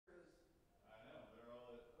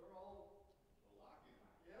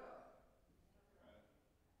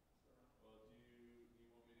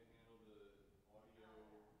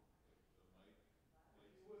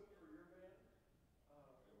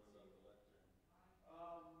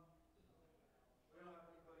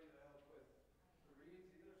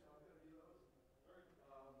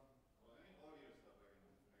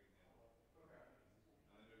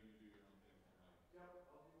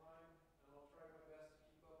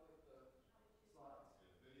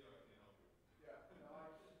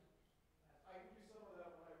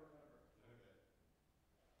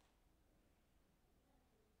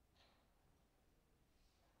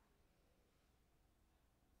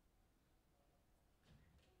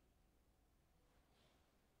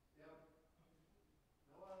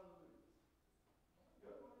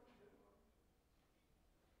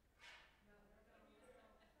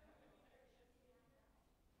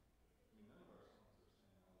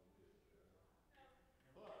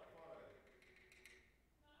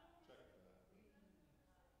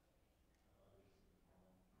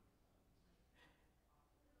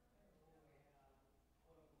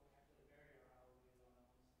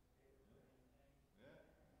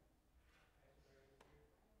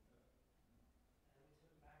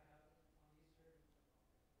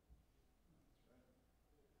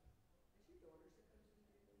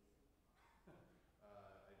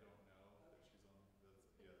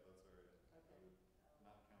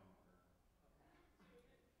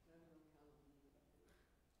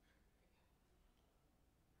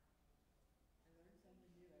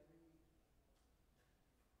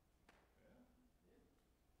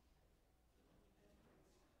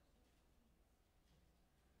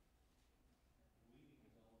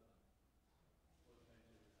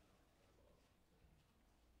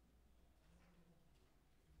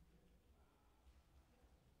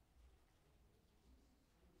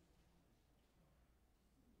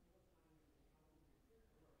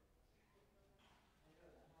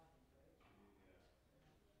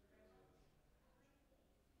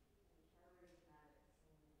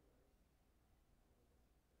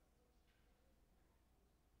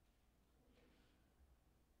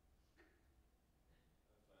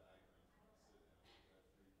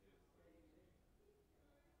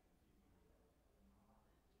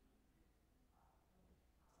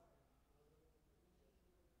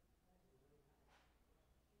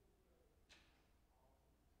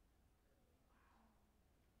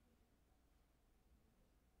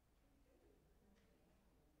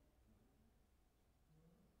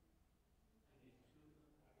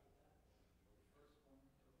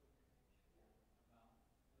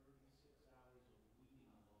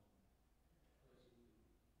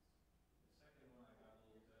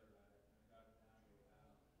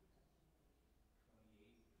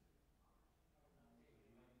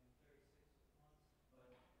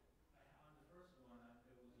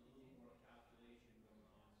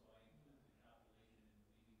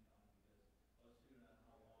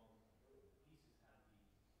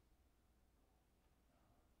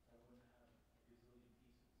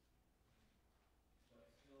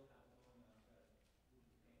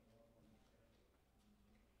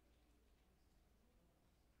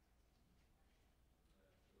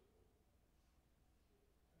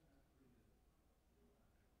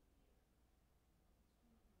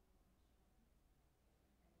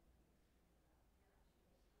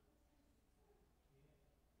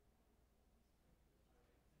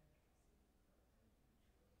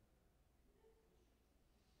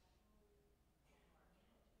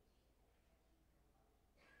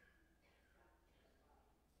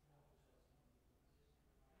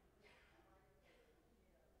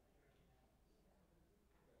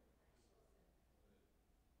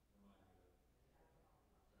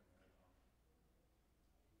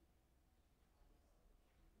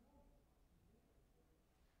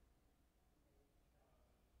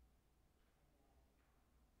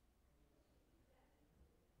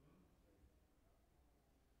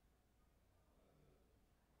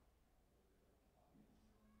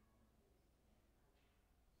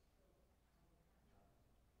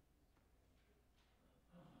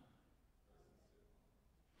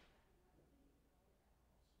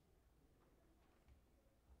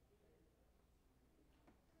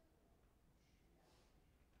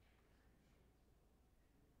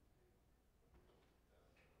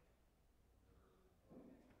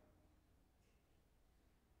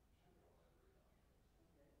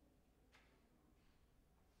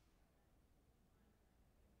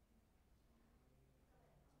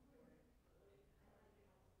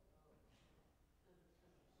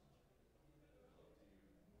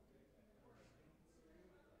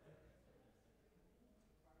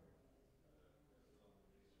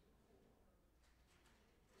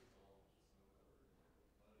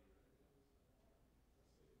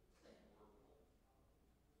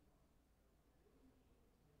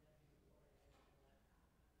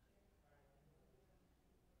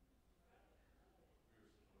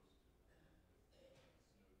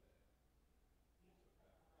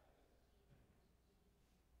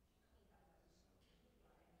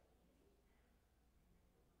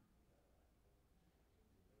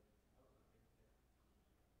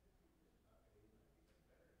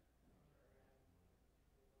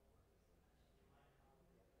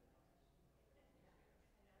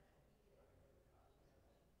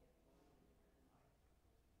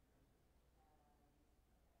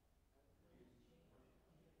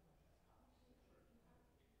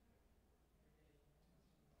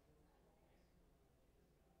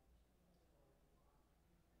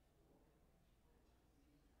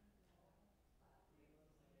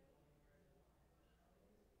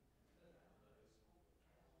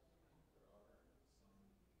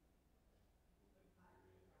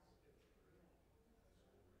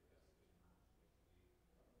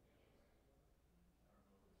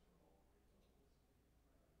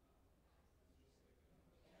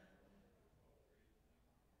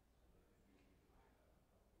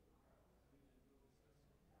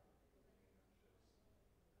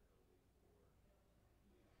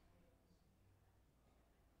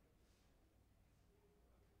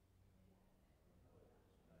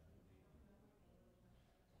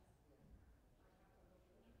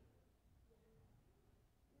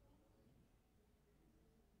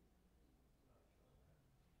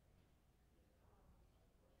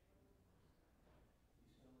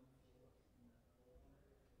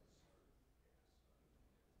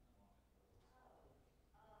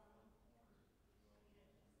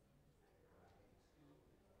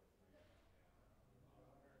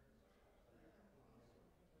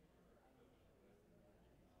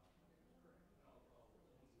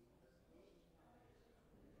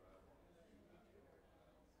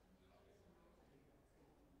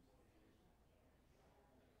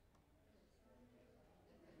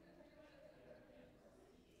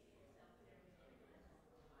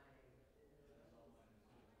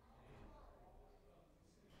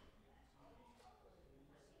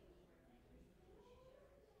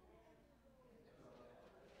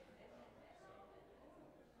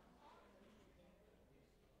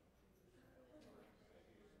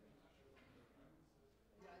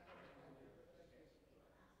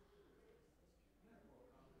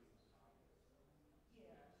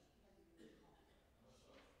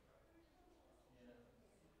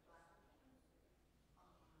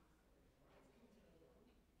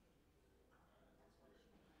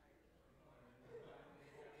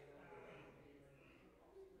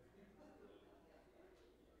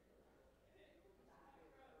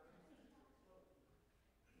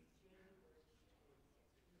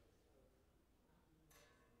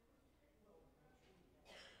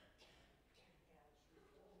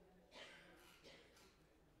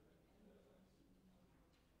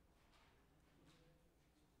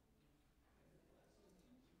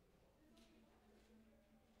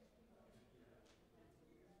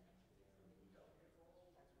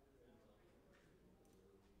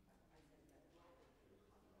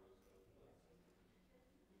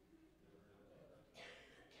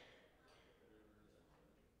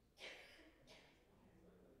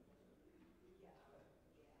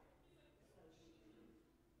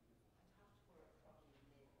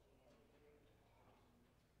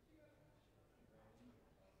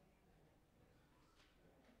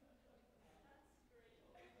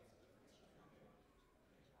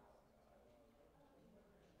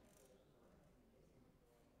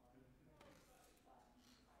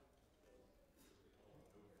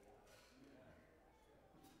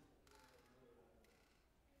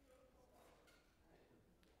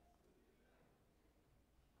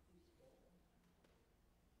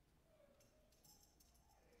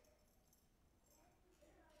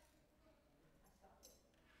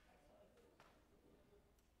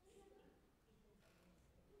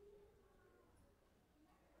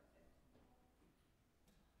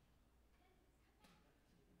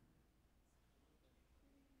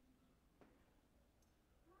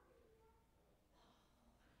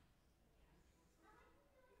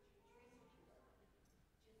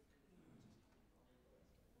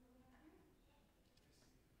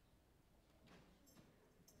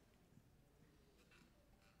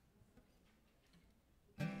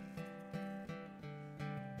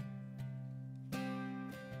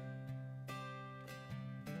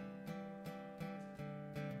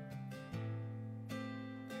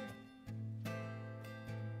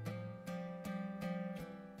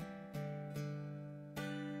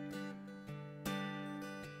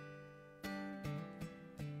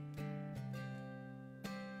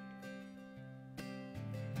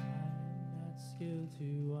skill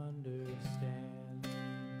to understand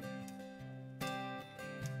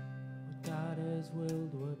what God has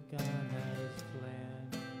willed, what God has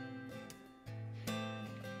planned.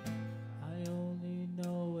 I only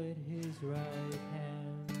know at His right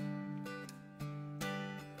hand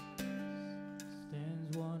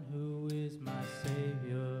stands one who is my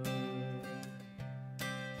Savior.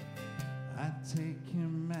 I take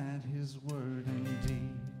Him at His word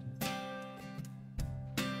indeed.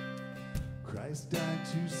 Christ died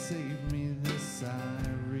to save me, this I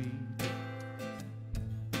read.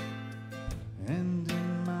 And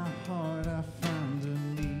in my heart I found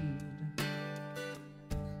a need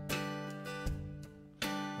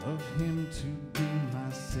of Him to be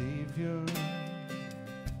my Savior,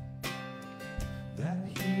 that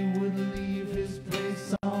He would leave His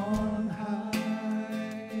place on high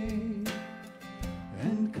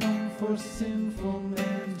and come for sinful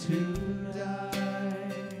men to die.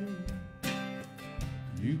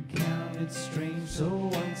 You count it strange, so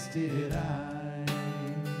once did I,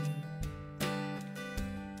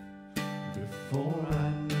 before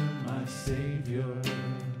I knew my Savior.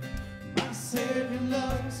 My Savior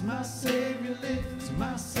loves, my Savior lives,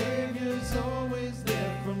 my Savior's always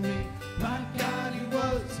there for me. My God He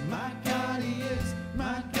was, my God He is,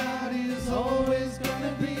 my God is always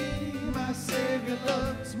gonna be. My Savior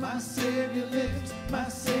loves, my Savior lives, my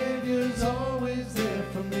Savior's always there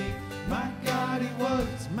for me. My God He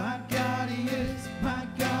was, my God He is, my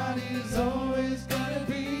God is always gonna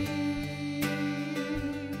be.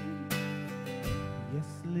 Yes,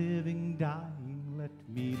 living, dying, let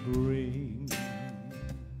me bring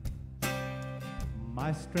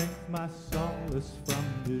my strength, my solace from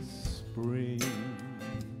this spring,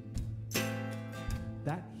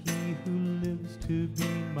 that He who lives to be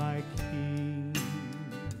my King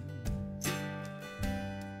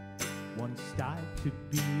once died to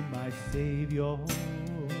be my Savior,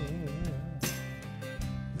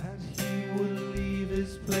 That He would leave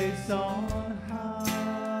His place on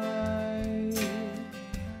high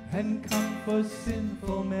and come for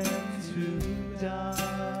sinful men to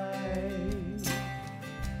die.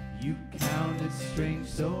 You count it strange,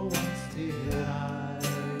 so once did I,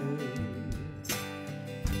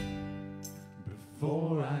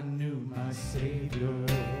 before I knew my Savior.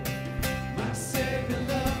 My Savior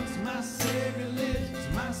loves, my Savior lives,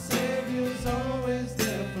 my Savior's always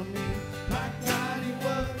there for me. My God He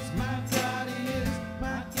was, my God He is,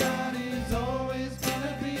 my God is always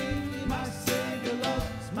gonna be. My Savior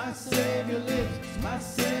loves, my Savior lives, my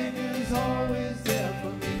Savior's always there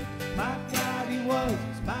for me. My God He was,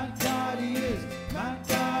 my God He is, my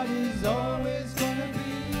God is always gonna be.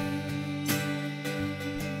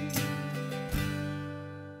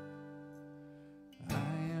 I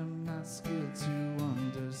am not skilled to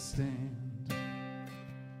understand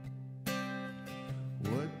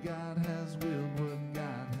what God has willed, what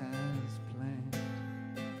God has planned.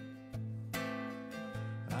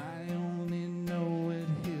 I only know at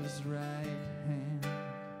His right hand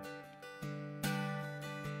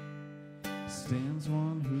stands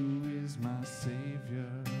one who is my Savior.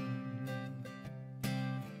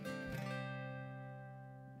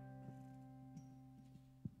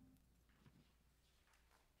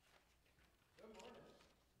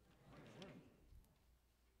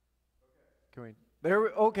 Can we?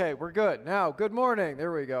 Okay, we're good. Now, good morning.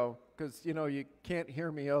 There we go. Because, you can't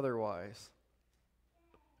hear me otherwise.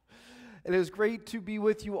 It is great to be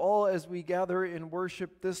with you all as we gather in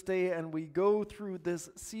worship this day and we go through this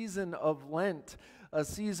season of Lent, a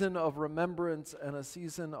season of remembrance and a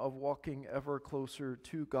season of walking ever closer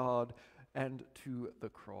to God and to the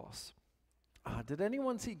cross. Did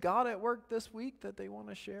anyone see God at work this week that they want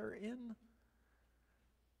to share in?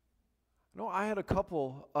 No, I had a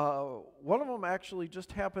couple. One of them actually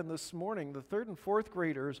just happened this morning. The 3rd and 4th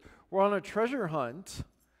graders were on a treasure hunt,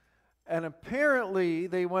 and apparently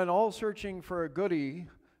they went all searching for goodies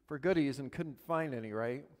and couldn't find any,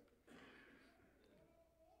 right?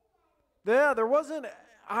 Yeah, there wasn't,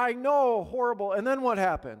 I know, horrible. And then what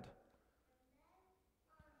happened?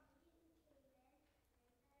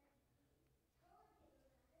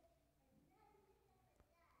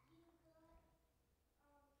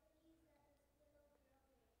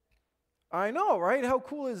 I know, right? How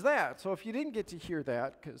cool is that? So if you didn't get to hear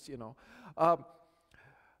that, because,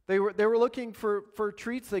 they were looking for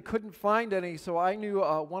treats. They couldn't find any, so I knew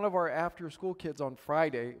one of our after-school kids on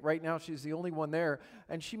Friday. Right now, she's the only one there,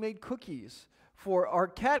 and she made cookies for our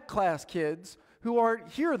cat class kids who aren't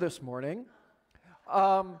here this morning.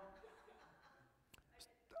 I'll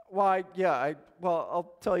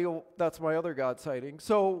tell you, that's my other God sighting.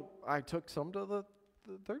 So I took some to the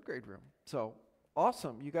 3rd grade room. So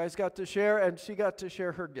Awesome. You guys got to share, and she got to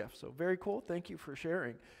share her gift. So very cool. Thank you for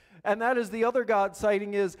sharing. And that is the other God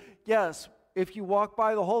sighting is, yes, if you walk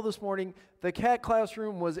by the hall this morning, the cat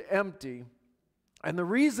classroom was empty. And the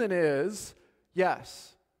reason is,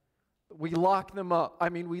 yes, we locked them up.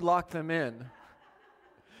 We locked them in.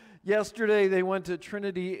 Yesterday, they went to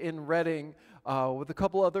Trinity in Reading with a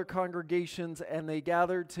couple other congregations, and they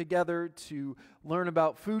gathered together to learn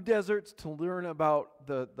about food deserts, to learn about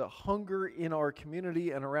the hunger in our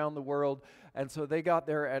community and around the world. And so they got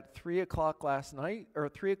there at 3 o'clock last night, or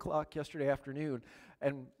 3 o'clock yesterday afternoon.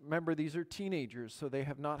 And remember, these are teenagers, so they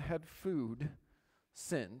have not had food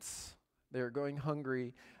since. They're going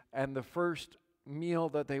hungry, and the first meal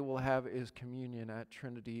that they will have is communion at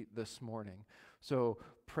Trinity this morning. So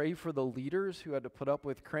pray for the leaders who had to put up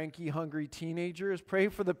with cranky, hungry teenagers. Pray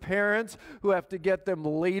for the parents who have to get them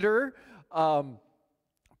later.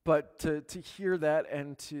 But to hear that,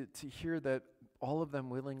 and to hear that all of them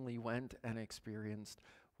willingly went and experienced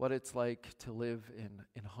what it's like to live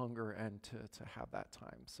in hunger and to have that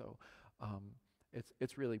time. So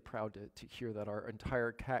it's really proud to hear that our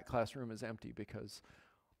entire cat classroom is empty, because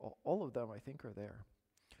all of them, I think, are there.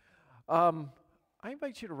 I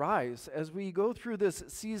invite you to rise. As we go through this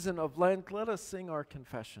season of Lent, let us sing our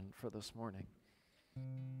confession for this morning.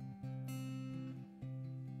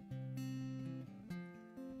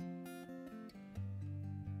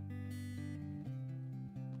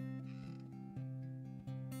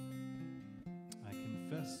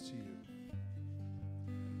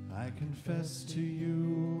 I confess to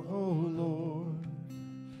you, O Lord,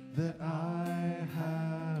 that I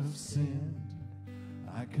have sinned.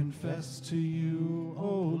 I confess to you,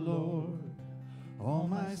 O Lord, all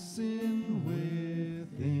my sin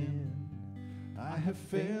within. I have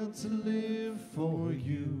failed to live for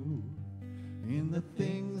you in the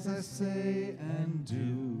things I say and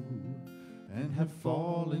do, and have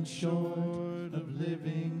fallen short of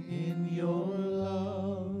living in your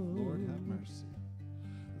love. Lord, have mercy.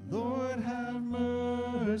 Lord, have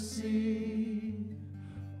mercy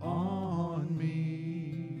on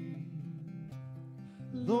me.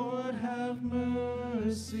 Lord, have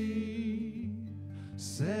mercy.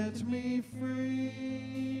 Set me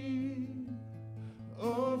free.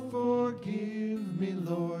 Oh, forgive me,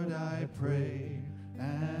 Lord, I pray,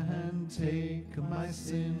 and take my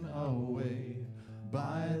sin away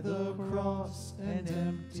by the cross and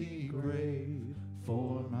empty grave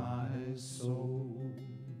for my soul.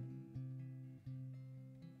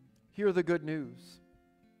 Hear the good news.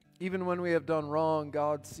 Even when we have done wrong,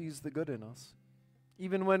 God sees the good in us.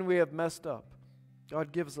 Even when we have messed up,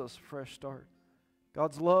 God gives us a fresh start.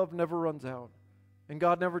 God's love never runs out, and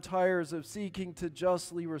God never tires of seeking to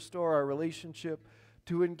justly restore our relationship,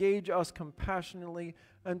 to engage us compassionately,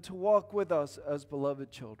 and to walk with us as beloved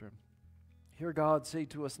children. Hear God say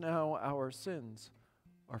to us now, our sins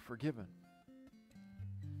are forgiven.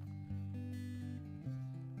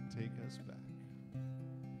 Take us back.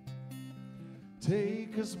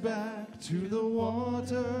 Take us back to the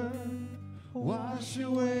water. Wash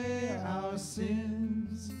away our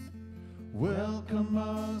sins. Welcome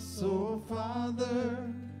us, O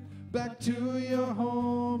Father, back to your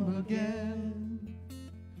home again.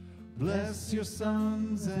 Bless your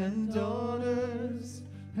sons and daughters,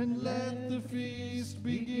 and let the feast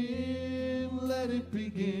begin. Let it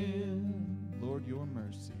begin. Lord, your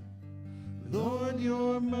mercy. Lord,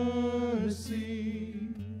 your mercy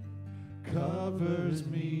covers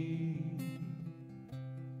me.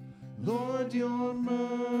 Lord, your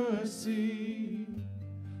mercy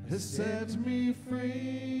has set me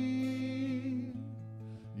free.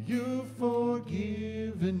 You've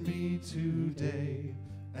forgiven me today,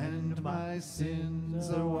 and my sins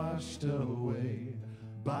are washed away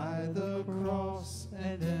by the cross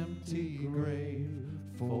and empty grave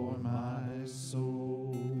for my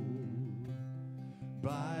soul.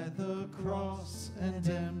 By the cross and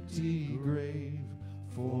empty grave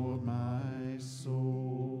for my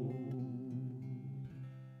soul.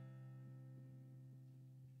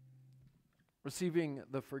 Receiving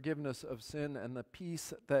the forgiveness of sin and the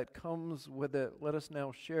peace that comes with it, let us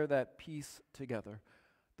now share that peace together.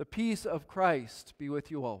 The peace of Christ be with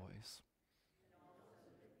you always.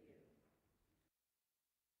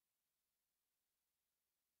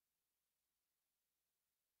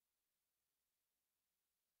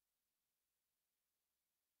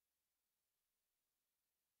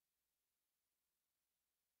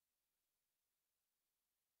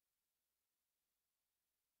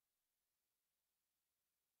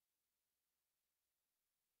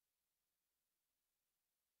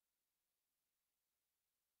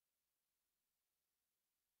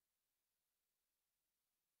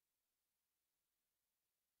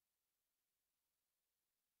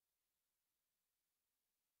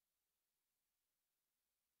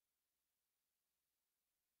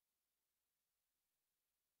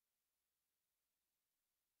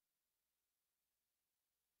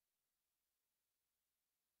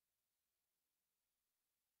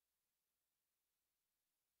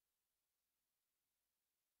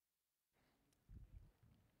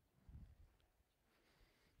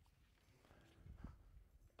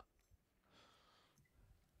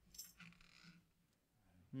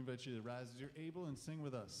 We invite you to rise as you're able and sing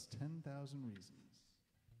with us 10,000 Reasons.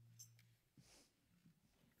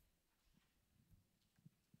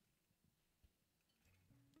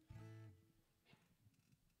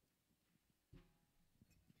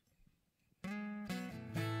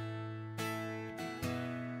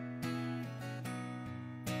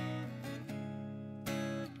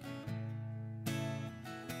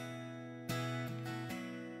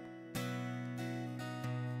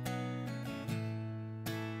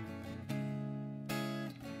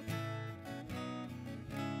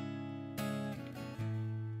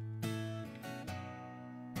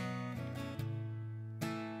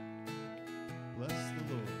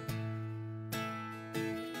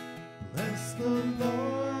 Bless the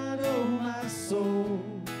Lord, oh my soul,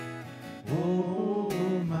 oh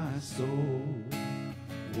my soul,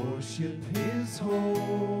 worship his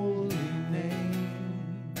holy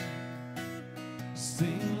name.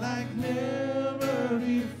 Sing like never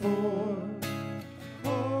before,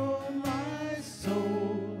 oh my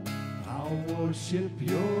soul, I'll worship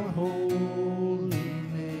your holy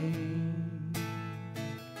name.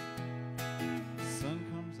 The sun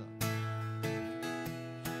comes up.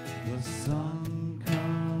 The sun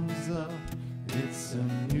comes up, it's a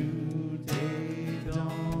new day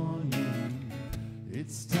dawning.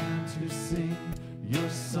 It's time to sing your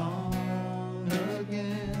song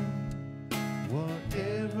again.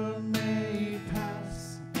 Whatever may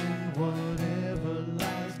pass and whatever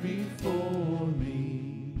lies before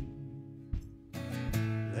me,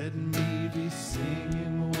 let me be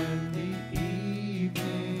singing when the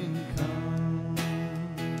evening comes.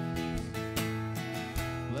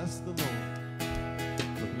 Bless the Lord.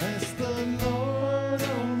 Bless the Lord,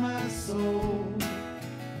 oh my soul,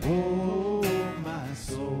 oh my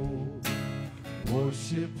soul,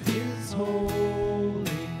 worship his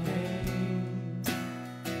holy name.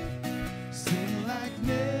 Sing like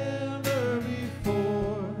never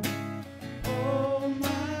before, oh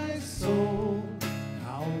my soul,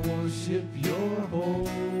 I'll worship your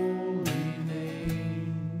holy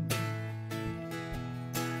name.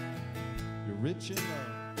 You're rich in love.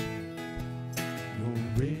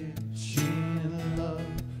 You're rich in love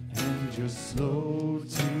and you're slow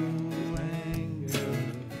to anger.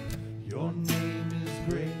 Your name is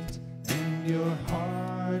great and your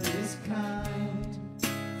heart is kind.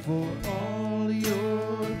 For all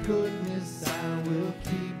your goodness I will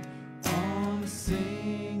keep on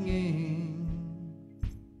singing.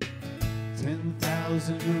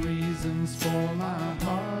 10,000 reasons for my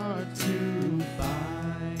heart to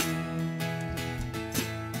find.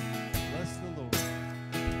 Bless the Lord.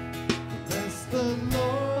 Bless the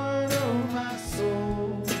Lord, oh my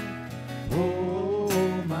soul, oh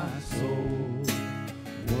my soul,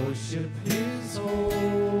 worship his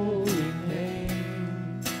holy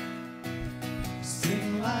name.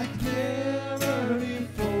 Sing like never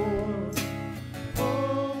before,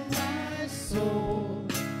 oh my soul,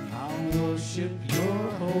 I'll worship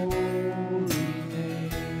your holy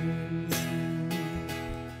name.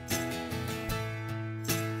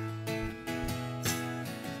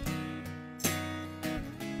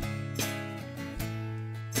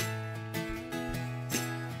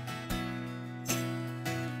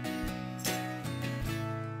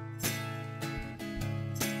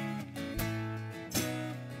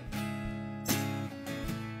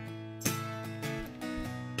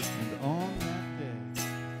 And on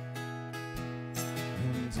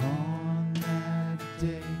that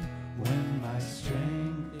day, when my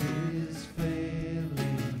strength is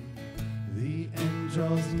failing, the end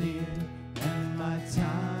draws near and my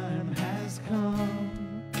time has come,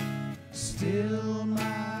 still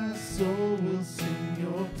my soul will sing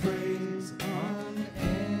your praise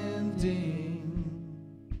unending.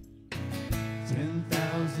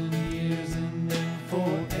 10,000 years and then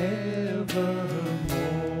forevermore.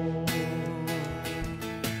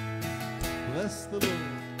 Bless the Lord.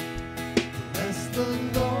 Bless the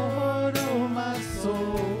Lord, oh my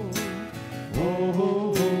soul,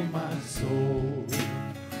 oh my soul,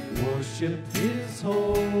 worship his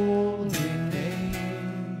holy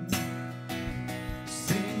name.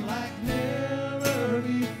 Sing like never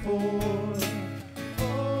before,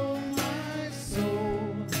 oh my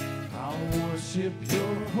soul, I'll worship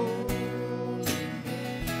your holy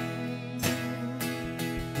name.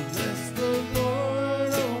 Bless the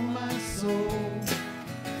Lord, oh my soul,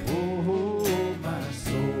 oh my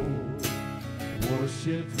soul,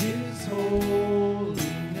 worship his holy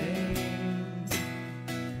name.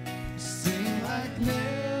 Sing like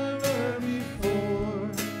never before.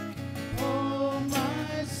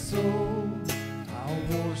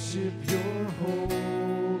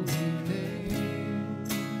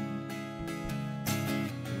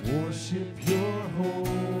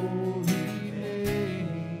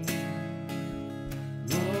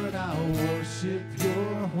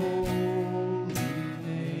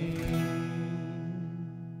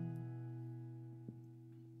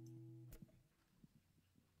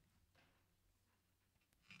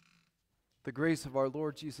 The grace of our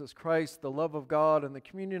Lord Jesus Christ, the love of God, and the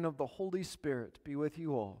communion of the Holy Spirit be with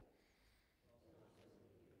you all.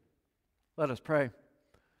 Let us pray.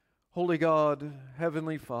 Holy God,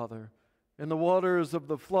 Heavenly Father, in the waters of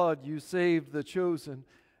the flood you saved the chosen,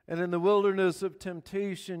 and in the wilderness of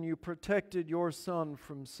temptation you protected your Son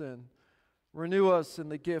from sin. Renew us in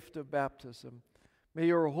the gift of baptism. May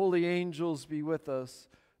your holy angels be with us,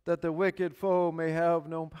 that the wicked foe may have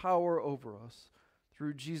no power over us.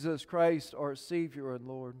 Through Jesus Christ, our Savior and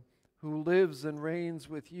Lord, who lives and reigns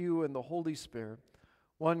with you in the Holy Spirit,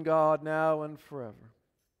 one God, now and forever.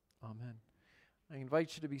 Amen. I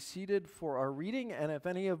invite you to be seated for our reading, and if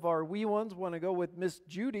any of our wee ones want to go with Miss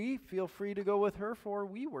Judy, feel free to go with her for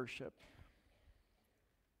wee worship.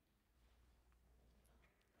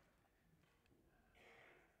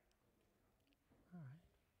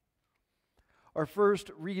 Our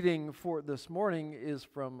first reading for this morning is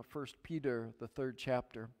from 1 Peter, the 3rd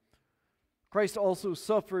chapter. Christ also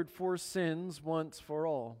suffered for sins once for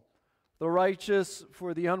all, the righteous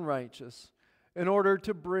for the unrighteous, in order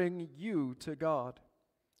to bring you to God.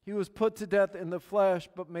 He was put to death in the flesh,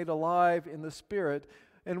 but made alive in the Spirit,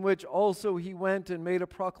 in which also he went and made a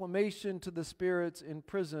proclamation to the spirits in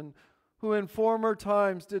prison, who in former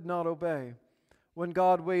times did not obey, when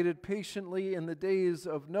God waited patiently in the days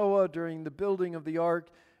of Noah during the building of the ark,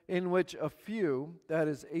 in which a few, that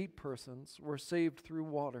is 8 persons, were saved through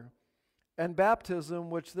water. And baptism,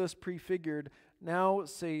 which this prefigured, now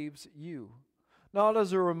saves you, not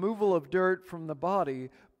as a removal of dirt from the body,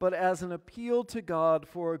 but as an appeal to God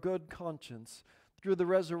for a good conscience, through the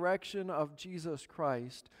resurrection of Jesus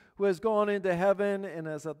Christ, who has gone into heaven and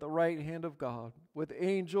is at the right hand of God, with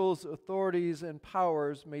angels, authorities, and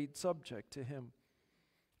powers made subject to him.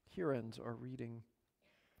 Here ends our reading.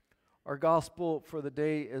 Our gospel for the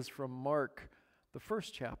day is from Mark, the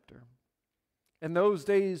 1st chapter. In those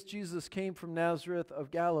days, Jesus came from Nazareth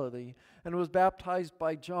of Galilee and was baptized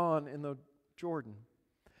by John in the Jordan.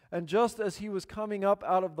 And just as he was coming up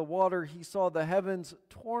out of the water, he saw the heavens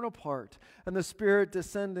torn apart and the Spirit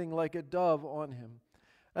descending like a dove on him.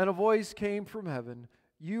 And a voice came from heaven,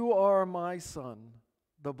 "You are my Son,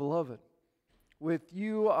 the beloved. With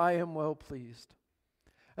you I am well pleased."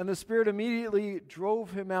 And the Spirit immediately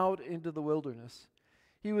drove him out into the wilderness.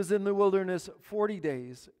 He was in the wilderness 40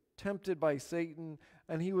 days, tempted by Satan,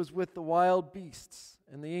 and he was with the wild beasts,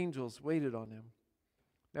 and the angels waited on him.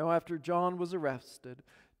 Now after John was arrested,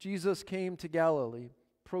 Jesus came to Galilee,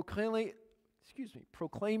 proclaiming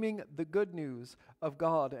the good news of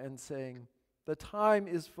God and saying, "The time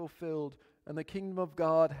is fulfilled, and the kingdom of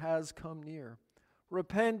God has come near.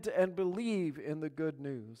 Repent and believe in the good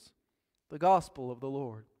news." The gospel of the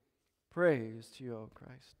Lord. Praise to you, O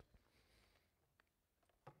Christ.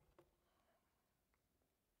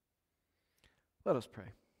 Let us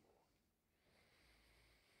pray.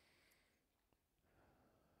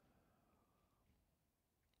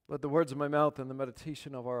 Let the words of my mouth and the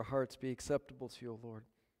meditation of our hearts be acceptable to you, O Lord,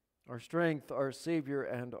 our strength, our Savior,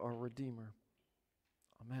 and our Redeemer.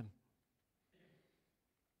 Amen.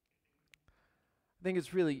 I think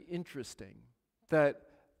it's really interesting that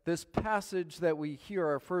this passage that we hear,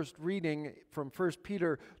 our first reading from 1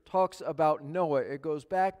 Peter, talks about Noah. It goes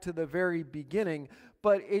back to the very beginning,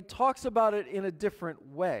 but it talks about it in a different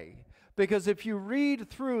way. Because if you read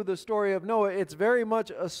through the story of Noah, it's very much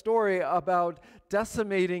a story about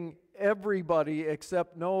decimating everybody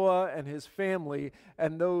except Noah and his family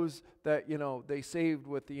and those that, they saved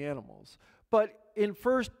with the animals. But in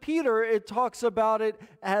 1 Peter, it talks about it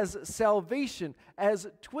as salvation, as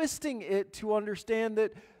twisting it to understand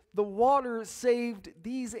that the water saved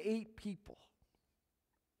these 8 people.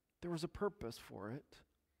 There was a purpose for it.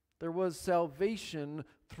 There was salvation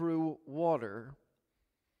through water.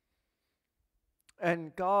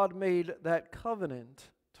 And God made that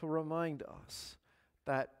covenant to remind us,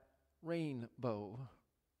 that rainbow.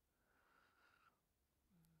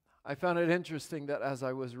 I found it interesting that as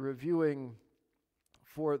I was reviewing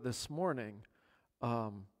for this morning,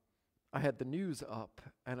 I had the news up,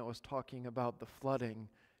 and it was talking about the flooding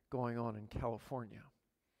going on in California.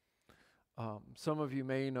 Some of you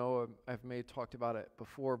may know, I've talked about it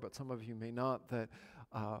before, but some of you may not, that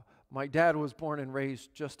my dad was born and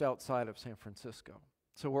raised just outside of San Francisco.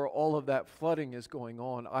 So where all of that flooding is going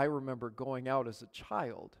on, I remember going out as a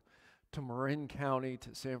child to Marin County,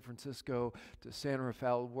 to San Francisco, to San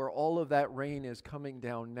Rafael, where all of that rain is coming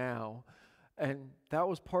down now. And that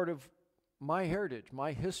was part of my heritage,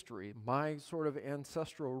 my history, my sort of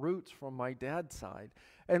ancestral roots from my dad's side.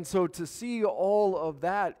 And so to see all of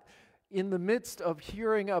that in the midst of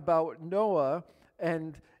hearing about Noah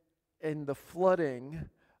and the flooding,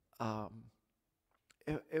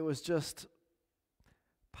 it was just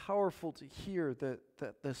powerful to hear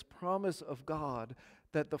that this promise of God,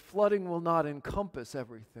 that the flooding will not encompass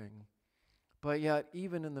everything, but yet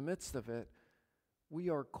even in the midst of it, we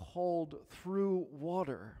are called through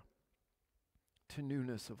water to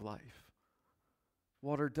newness of life.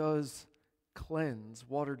 Water does cleanse.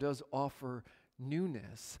 Water does offer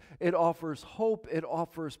newness. It offers hope. It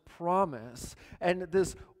offers promise. And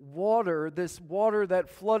this water that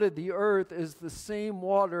flooded the earth is the same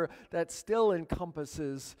water that still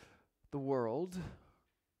encompasses the world,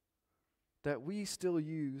 that we still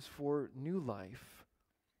use for new life.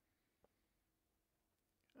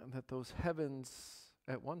 And that those heavens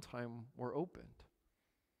at one time were opened.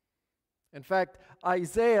 In fact,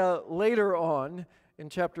 Isaiah later on in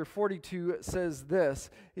chapter 42 says this.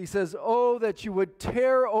 He says, "Oh, that you would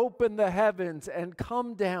tear open the heavens and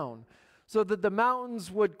come down, so that the mountains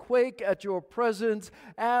would quake at your presence,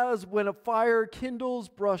 as when a fire kindles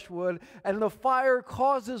brushwood, and the fire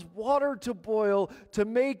causes water to boil, to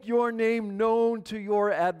make your name known to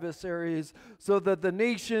your adversaries, so that the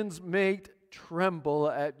nations may tremble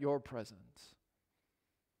at your presence."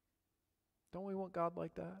 Don't we want God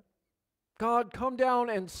like that? God, come down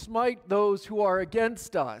and smite those who are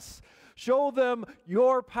against us. Show them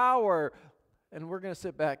your power. And we're going to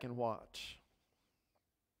sit back and watch.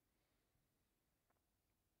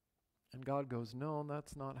 And God goes, no,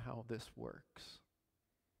 that's not how this works.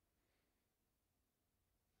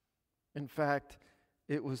 In fact,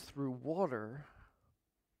 it was through water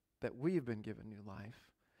that we have been given new life.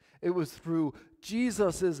 It was through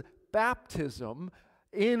Jesus' baptism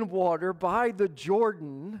in water by the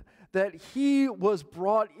Jordan that he was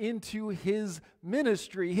brought into his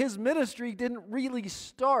ministry. His ministry didn't really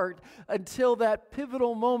start until that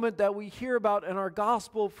pivotal moment that we hear about in our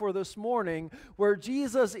gospel for this morning, where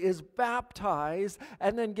Jesus is baptized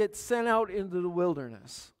and then gets sent out into the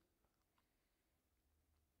wilderness.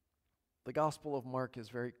 The Gospel of Mark is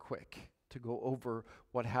very quick to go over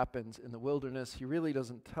what happens in the wilderness. He really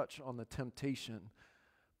doesn't touch on the temptation,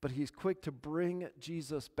 but he's quick to bring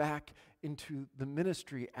Jesus back into the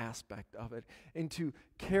ministry aspect of it, into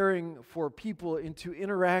caring for people, into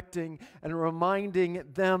interacting and reminding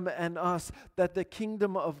them and us that the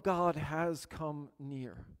kingdom of God has come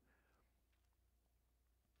near.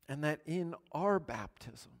 And that in our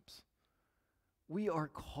baptisms, we are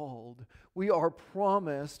called, we are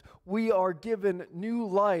promised, we are given new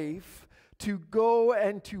life to go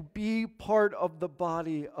and to be part of the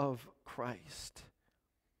body of Christ.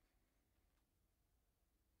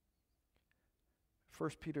 1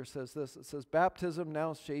 Peter says this, it says, "Baptism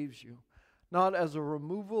now saves you, not as a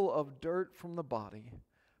removal of dirt from the body,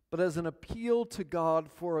 but as an appeal to God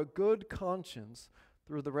for a good conscience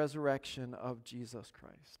through the resurrection of Jesus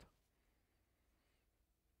Christ."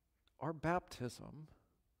 Our baptism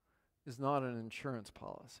is not an insurance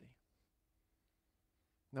policy.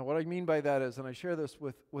 Now, what I mean by that is, and I share this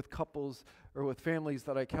with couples or with families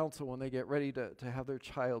that I counsel when they get ready to have their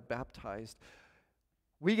child baptized,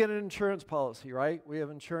 we get an insurance policy, right? We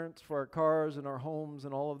have insurance for our cars and our homes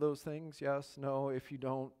and all of those things. Yes, no, if you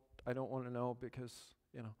don't, I don't want to know because,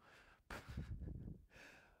 you know.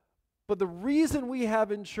 But the reason we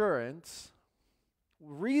have insurance,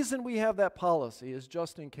 reason we have that policy is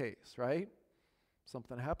just in case, right?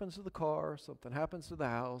 Something happens to the car, something happens to the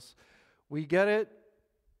house. We get it,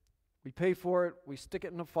 we pay for it, we stick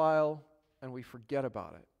it in a file, and we forget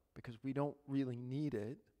about it because we don't really need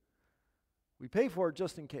it. We pay for it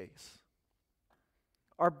just in case.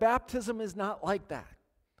 Our baptism is not like that.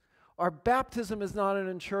 Our baptism is not an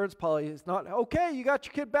insurance policy. It's not, okay, you got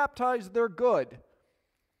your kid baptized, they're good.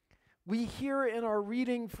 We hear in our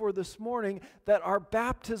reading for this morning that our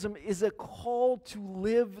baptism is a call to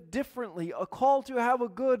live differently, a call to have a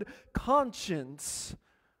good conscience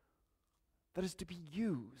that is to be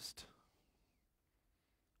used.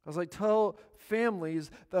 As I tell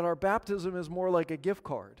families that our baptism is more like a gift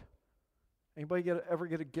card. Anybody ever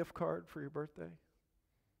get a gift card for your birthday?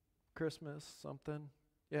 Christmas, something?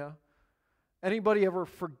 Yeah. Anybody ever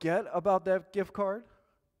forget about that gift card?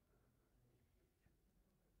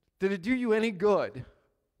 Did it do you any good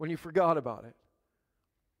when you forgot about it?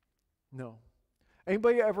 No.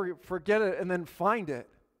 Anybody ever forget it and then find it?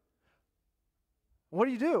 What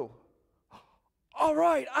do? All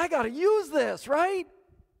right, I got to use this, right?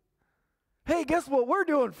 Hey, guess what we're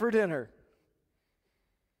doing for dinner?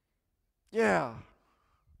 Yeah.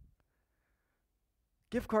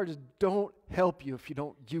 Gift cards don't help you if you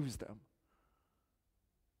don't use them.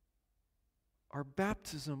 Our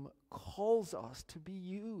baptism calls us to be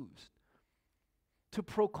used. to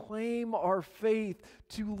proclaim our faith,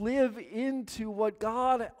 to live into what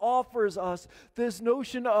God offers us, this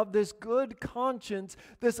notion of this good conscience,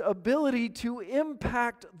 this ability to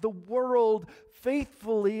impact the world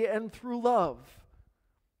faithfully and through love.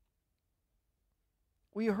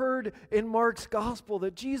 We heard in Mark's gospel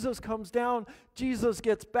that Jesus comes down, Jesus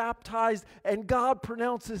gets baptized, and God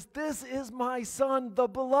pronounces, "This is my Son, the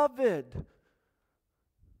beloved."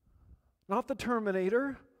 Not the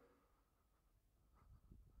Terminator,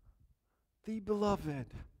 the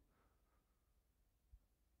beloved,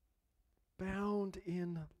 bound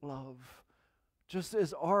in love. Just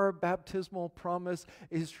as our baptismal promise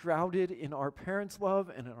is shrouded in our parents' love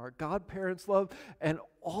and in our godparents' love, and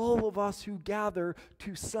all of us who gather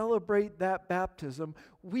to celebrate that baptism,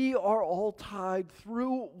 we are all tied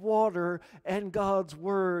through water and God's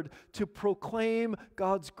word to proclaim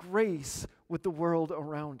God's grace with the world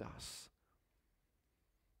around us.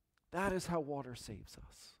 That is how water saves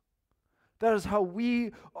us. That is how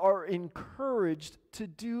we are encouraged to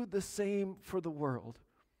do the same for the world.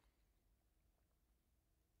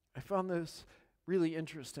 I found this really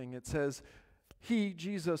interesting. It says, He,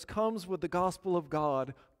 Jesus, comes with the gospel of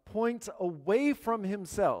God, points away from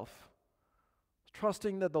himself,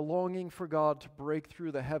 trusting that the longing for God to break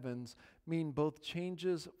through the heavens mean both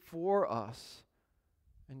changes for us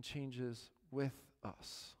and changes with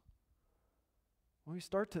us. When we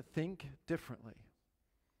start to think differently,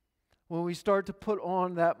 when we start to put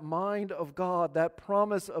on that mind of God, that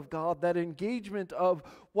promise of God, that engagement of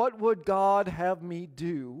what would God have me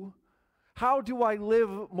do? How do I live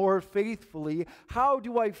more faithfully? How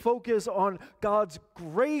do I focus on God's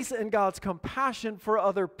grace and God's compassion for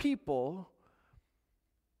other people?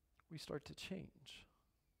 We start to change.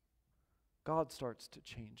 God starts to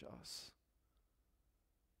change us.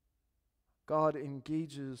 God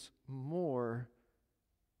engages more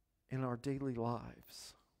in our daily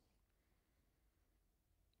lives.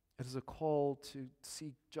 It is a call to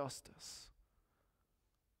seek justice,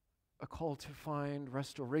 a call to find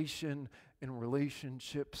restoration in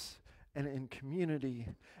relationships and in community,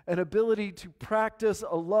 an ability to practice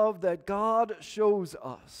a love that God shows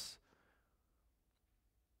us,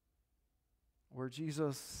 where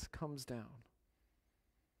Jesus comes down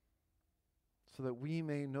so that we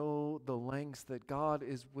may know the lengths that God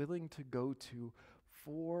is willing to go to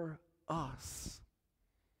for us,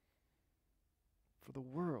 for the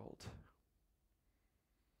world.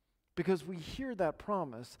 Because we hear that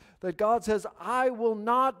promise that God says, I will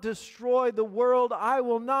not destroy the world. I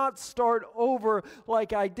will not start over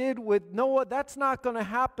like I did with Noah. That's not going to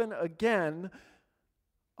happen again.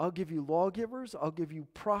 I'll give you lawgivers. I'll give you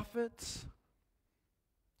prophets.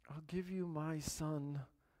 I'll give you my Son,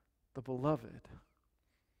 the beloved,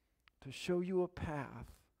 to show you a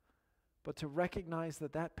path, but to recognize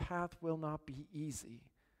that that path will not be easy,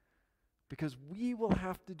 because we will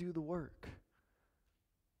have to do the work.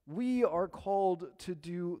 We are called to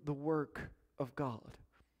do the work of God.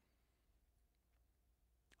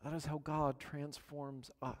 That is how God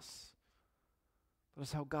transforms us. That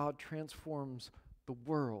is how God transforms the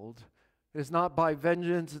world. It is not by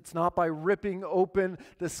vengeance. It's not by ripping open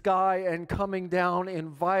the sky and coming down in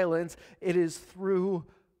violence. It is through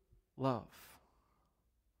love.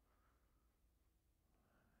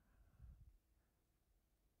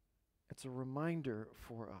 It's a reminder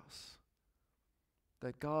for us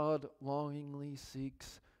that God longingly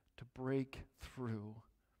seeks to break through,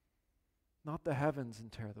 not the heavens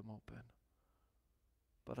and tear them open,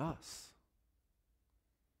 but us,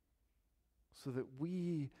 so that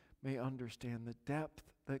we may understand the depth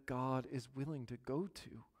that God is willing to go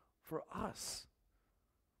to for us.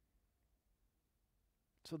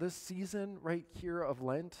 So this season right here of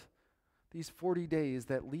Lent, these 40 days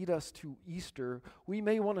that lead us to Easter, we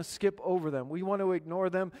may want to skip over them. We want to ignore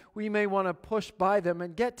them. We may want to push by them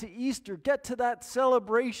and get to Easter, get to that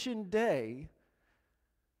celebration day.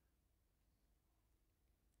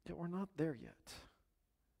 Yet we're not there yet.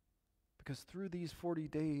 Because through these 40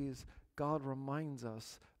 days, God reminds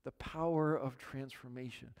us the power of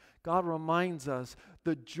transformation. God reminds us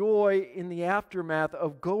the joy in the aftermath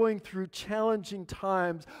of going through challenging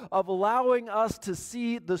times, of allowing us to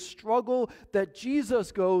see the struggle that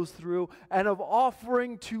Jesus goes through, and of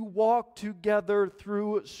offering to walk together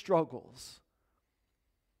through struggles,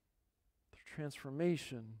 through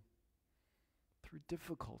transformation, through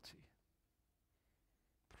difficulty,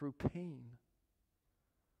 through pain,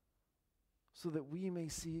 so that we may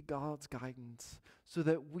see God's guidance, so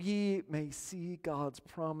that we may see God's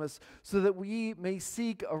promise, so that we may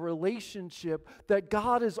seek a relationship that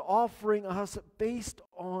God is offering us based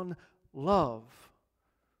on love,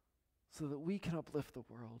 so that we can uplift the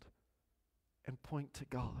world and point to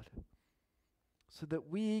God, so that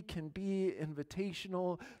we can be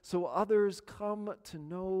invitational, so others come to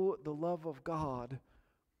know the love of God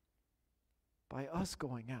by us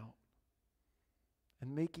going out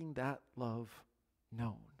and making that love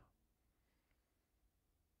known.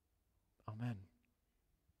 Amen.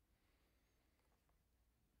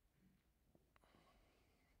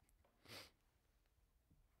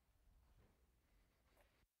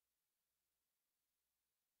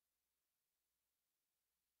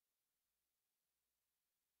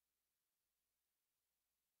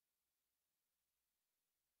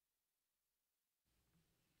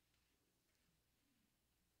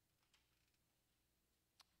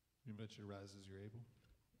 We invite you to rise as you're able.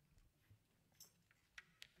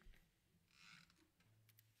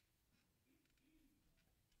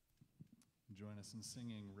 Join us in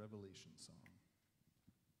singing Revelation Song.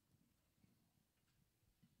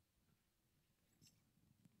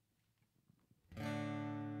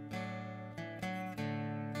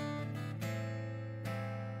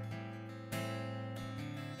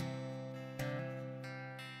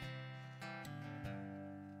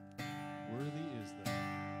 Worthy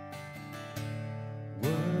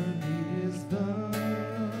is the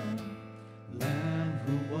Lamb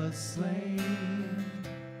who was slain.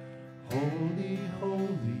 Holy,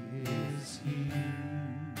 holy is He.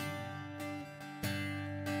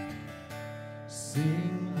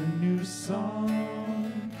 Sing a new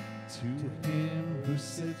song to Him who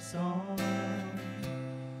sits on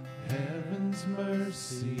heaven's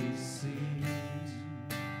mercy seat.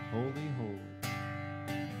 Holy, holy.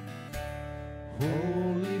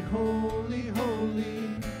 Holy, holy, holy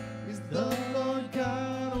is the Lord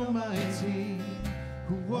God Almighty,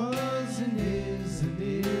 who was and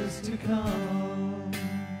is to come.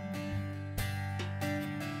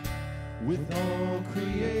 With all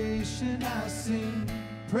creation I sing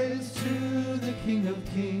praise to the King of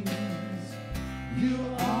Kings. You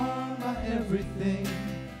are my everything,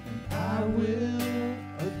 and I will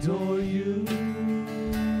adore you.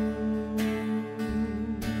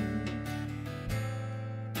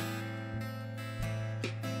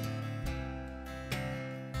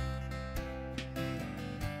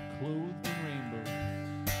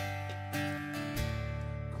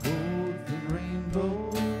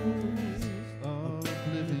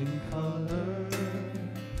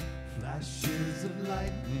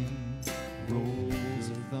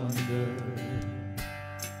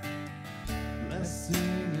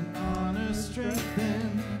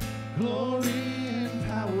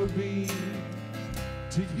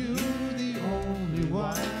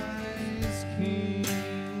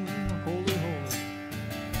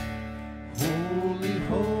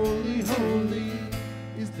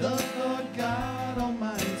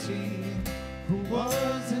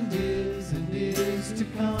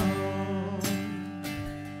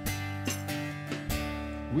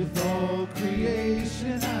 With all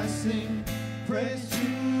creation I sing praise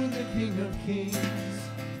to the King of Kings.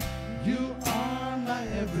 You are my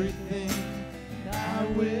everything, and I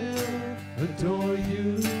will adore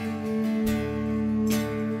you.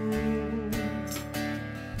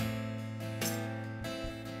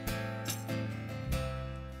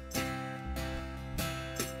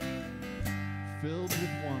 Filled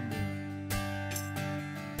with wonder,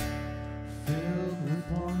 filled with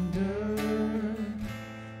wonder,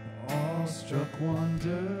 awestruck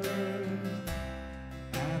wonder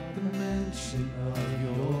at the mention of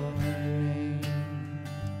your name.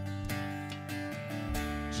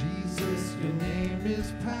 Jesus, your name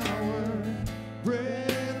is power,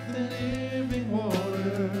 breath and living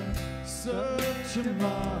water, such a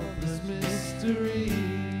marvelous mystery.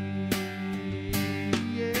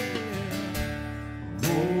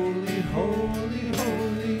 Holy, holy,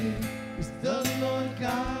 holy is the Lord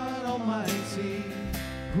God Almighty,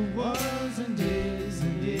 who was and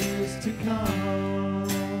is to come.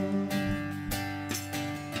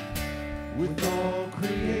 With all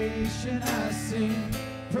creation I sing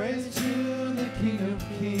praise to the King of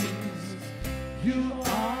Kings. You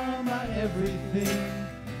are my everything,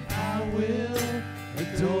 I will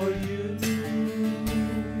adore you.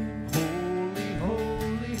 Holy,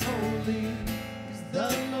 holy, holy is the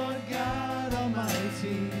Lord God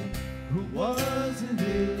Almighty, who was and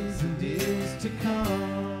is to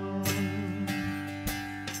come.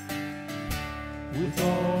 With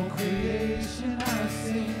all creation I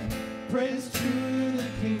sing praise to the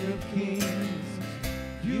King of Kings.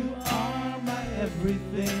 You are my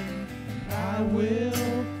everything, and I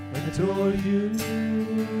will adore you.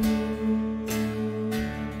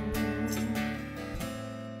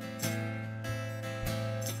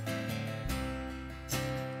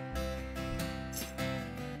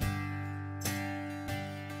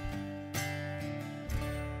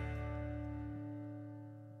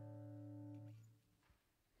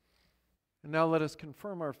 And now let us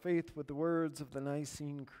confirm our faith with the words of the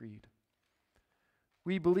Nicene Creed.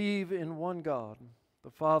 We believe in one God, the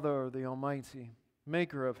Father, the Almighty,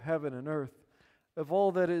 maker of heaven and earth, of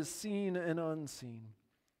all that is seen and unseen.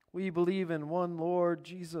 We believe in one Lord,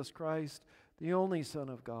 Jesus Christ, the only Son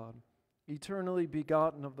of God, eternally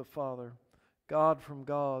begotten of the Father, God from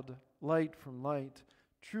God, light from light,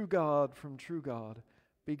 true God from true God,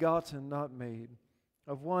 begotten, not made,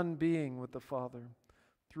 of one being with the Father.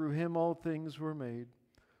 Through him all things were made.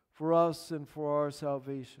 For us and for our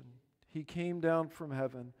salvation, he came down from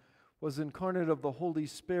heaven, was incarnate of the Holy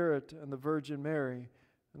Spirit and the Virgin Mary,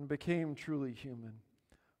 and became truly human.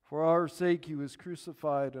 For our sake he was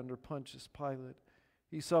crucified under Pontius Pilate.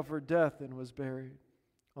 He suffered death and was buried.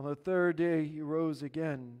 On the third day he rose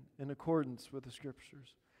again in accordance with the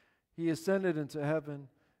Scriptures. He ascended into heaven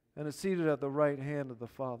and is seated at the right hand of the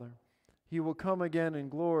Father. He will come again in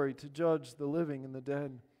glory to judge the living and the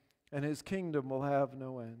dead, and his kingdom will have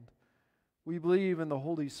no end. We believe in the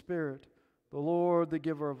Holy Spirit, the Lord, the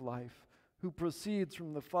giver of life, who proceeds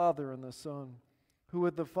from the Father and the Son, who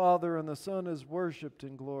with the Father and the Son is worshipped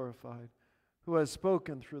and glorified, who has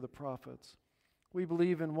spoken through the prophets. We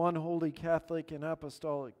believe in one holy Catholic and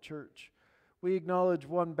apostolic church. We acknowledge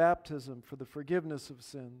one baptism for the forgiveness of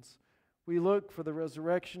sins. We look for the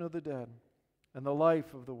resurrection of the dead and the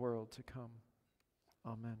life of the world to come.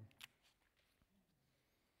 Amen.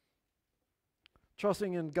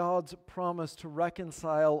 Trusting in God's promise to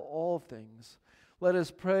reconcile all things, let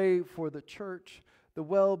us pray for the church, the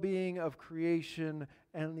well-being of creation,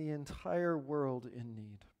 and the entire world in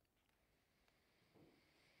need.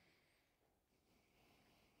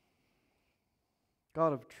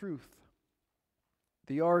 God of truth,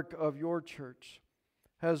 the ark of your church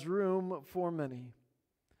has room for many.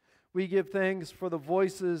 We give thanks for the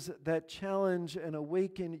voices that challenge and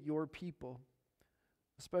awaken your people,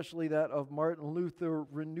 especially that of Martin Luther,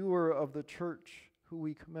 renewer of the church, who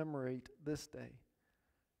we commemorate this day,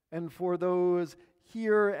 and for those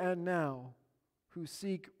here and now who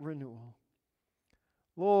seek renewal.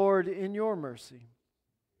 Lord, in your mercy,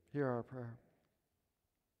 hear our prayer.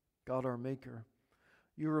 God, our Maker,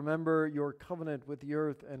 you remember your covenant with the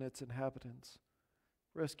earth and its inhabitants.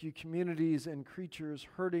 Rescue communities and creatures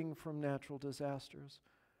hurting from natural disasters.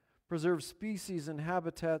 Preserve species and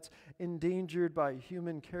habitats endangered by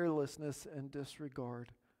human carelessness and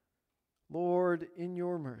disregard. Lord, in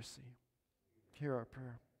your mercy, hear our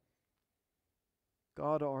prayer.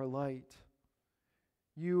 God, our light,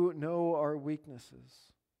 you know our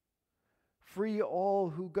weaknesses. Free all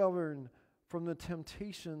who govern from the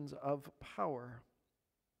temptations of power.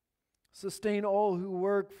 Sustain all who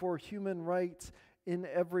work for human rights in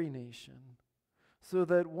every nation, so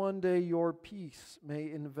that one day your peace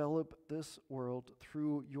may envelop this world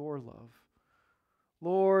through your love.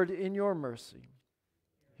 Lord, in your mercy,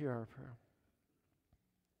 hear our prayer.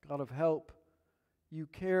 God of help, you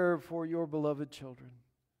care for your beloved children.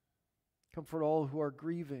 Comfort all who are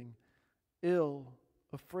grieving, ill,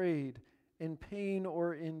 afraid, in pain,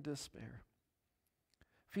 or in despair.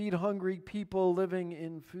 Feed hungry people living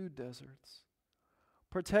in food deserts.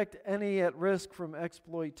 Protect any at risk from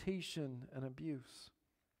exploitation and abuse.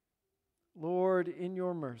 Lord, in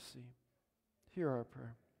your mercy, hear our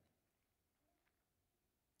prayer.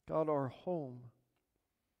 God, our home,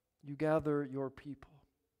 you gather your people.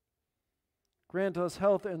 Grant us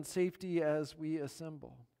health and safety as we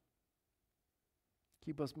assemble.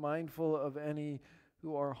 Keep us mindful of any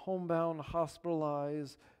who are homebound,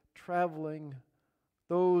 hospitalized, traveling,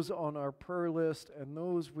 those on our prayer list, and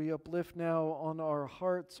those we uplift now on our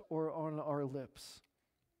hearts or on our lips.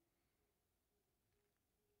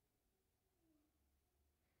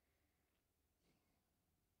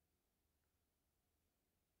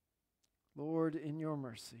 Lord, in your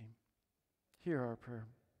mercy, hear our prayer.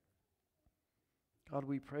 God,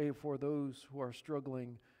 we pray for those who are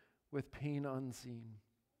struggling with pain unseen.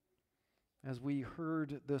 As we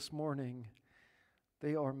heard this morning,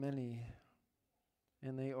 they are many,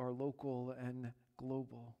 and they are local and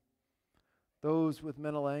global. Those with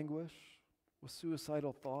mental anguish, with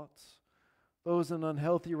suicidal thoughts, those in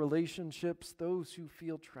unhealthy relationships, those who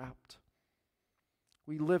feel trapped.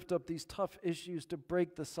 We lift up these tough issues to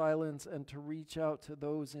break the silence and to reach out to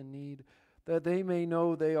those in need, that they may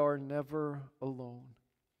know they are never alone.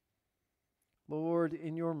 Lord,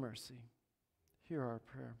 in your mercy, hear our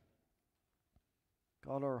prayer.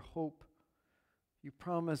 God, our hope, you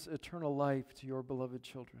promise eternal life to your beloved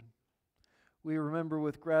children. We remember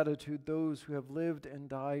with gratitude those who have lived and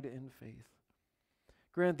died in faith.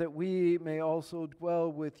 Grant that we may also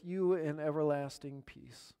dwell with you in everlasting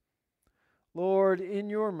peace. Lord, in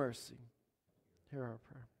your mercy, hear our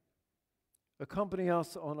prayer. Accompany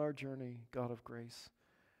us on our journey, God of grace,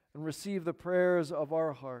 and receive the prayers of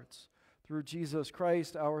our hearts through Jesus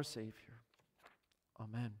Christ, our Savior.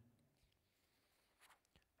 Amen.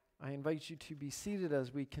 I invite you to be seated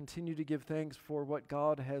as we continue to give thanks for what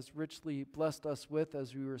God has richly blessed us with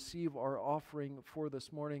as we receive our offering for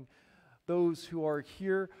this morning. Those who are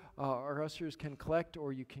here, our ushers can collect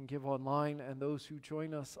or you can give online, and those who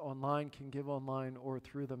join us online can give online or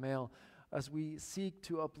through the mail as we seek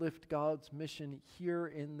to uplift God's mission here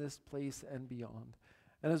in this place and beyond.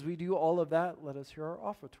 And as we do all of that, let us hear our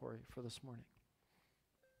offertory for this morning.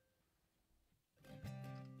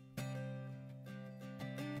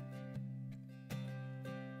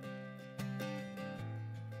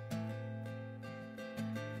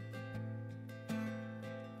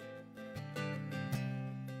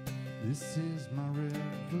 This is my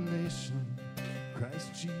revelation,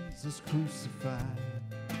 Christ Jesus crucified.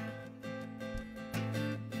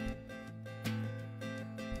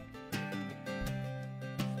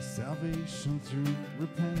 Salvation through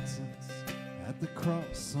repentance at the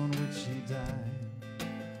cross on which he died.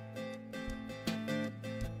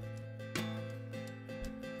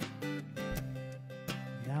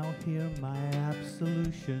 Now hear my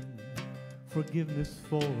absolution, forgiveness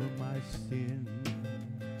for my sin.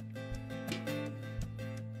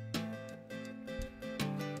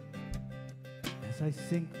 As I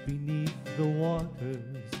sink beneath the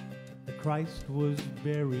waters that Christ was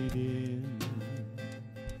buried in,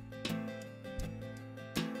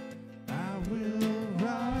 I will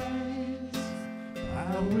rise,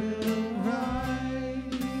 I will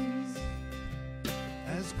rise,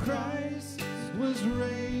 as Christ was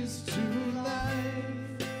raised to life.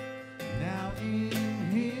 Now in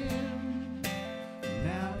him,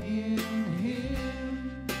 now in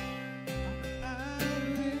him, I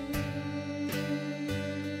live.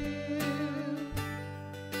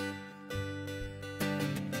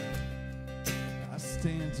 I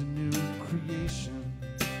stand a new creation,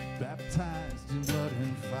 baptized in blood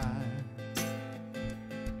and fire.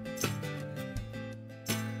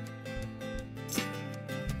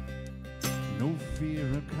 No fear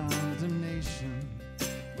of condemnation,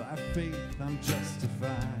 by faith I'm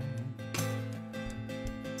justified.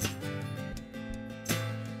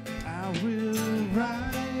 I will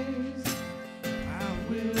rise, I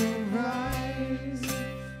will rise,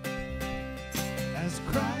 as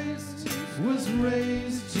Christ was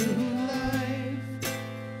raised to life.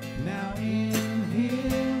 Now in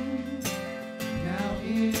him, now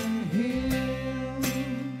in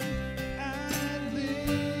him, I live.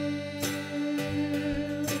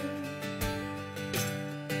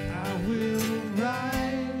 I will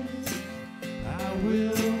rise, I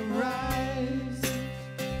will rise,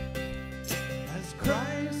 as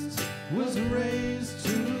Christ was raised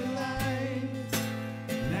to life.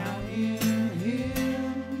 Now in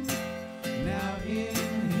him, now in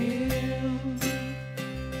him,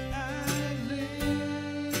 I live.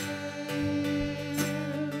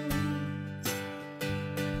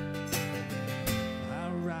 I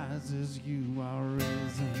rise as you are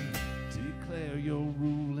risen, declare your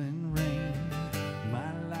rule and reign.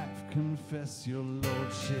 My life confess your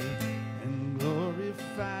lordship and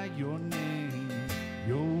glorify your name.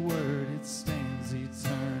 Your word, it stands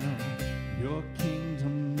eternal. Your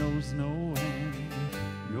kingdom knows no end.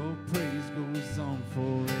 Your praise goes on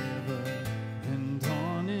forever and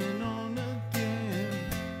on again.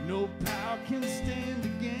 No power can stand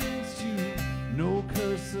against you. No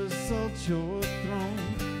curse assault your throne.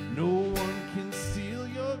 No one can steal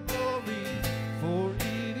your glory, for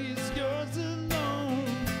it is yours alone.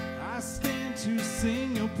 I stand to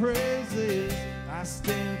sing your praises. I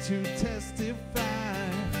stand to testify,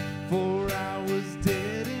 for I was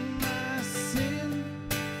dead in my sin,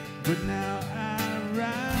 but now I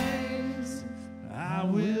rise, I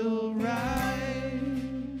will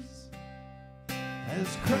rise,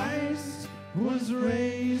 as Christ was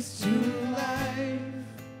raised to life.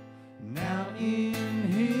 Now in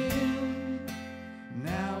him,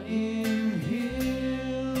 now in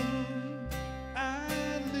him, I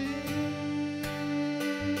live.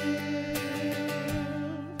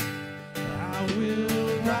 I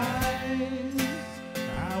will rise,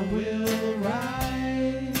 I will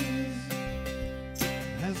rise,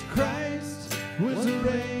 as Christ was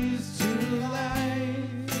raised to life.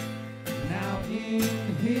 Now in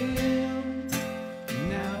him,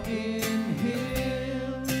 now in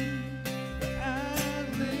him, I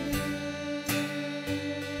live.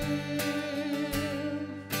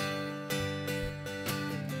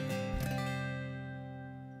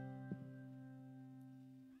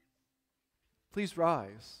 Please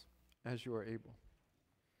rise as you are able.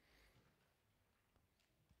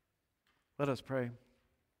 Let us pray.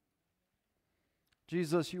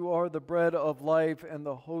 Jesus, you are the bread of life and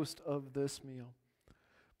the host of this meal.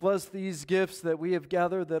 Bless these gifts that we have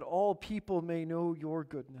gathered, that all people may know your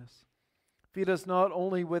goodness. Feed us not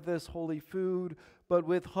only with this holy food, but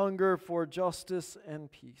with hunger for justice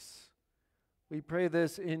and peace. We pray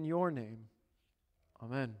this in your name.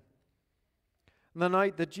 Amen. On the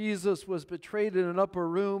night that Jesus was betrayed in an upper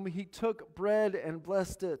room, he took bread and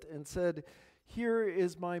blessed it and said, "Here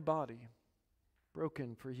is my body,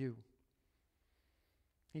 broken for you."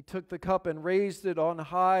 He took the cup and raised it on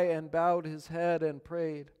high and bowed his head and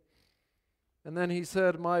prayed. And then he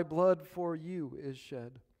said, "My blood for you is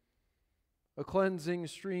shed, a cleansing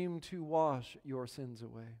stream to wash your sins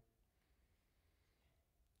away."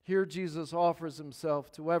 Here Jesus offers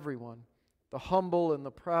himself to everyone, the humble and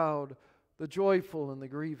the proud, the joyful and the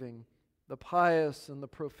grieving, the pious and the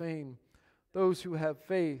profane, those who have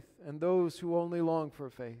faith and those who only long for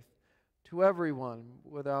faith, to everyone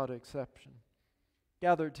without exception.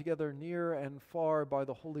 Gathered together near and far by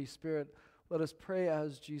the Holy Spirit, let us pray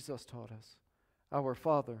as Jesus taught us. Our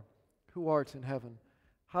Father, who art in heaven,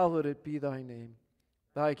 hallowed it be thy name.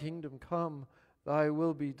 Thy kingdom come, thy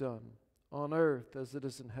will be done, on earth as it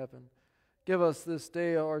is in heaven. Give us this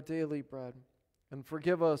day our daily bread, and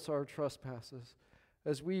forgive us our trespasses,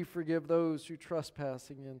 as we forgive those who trespass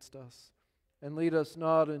against us. And lead us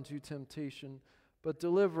not into temptation, but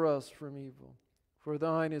deliver us from evil. For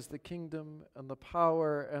thine is the kingdom, and the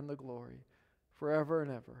power, and the glory, forever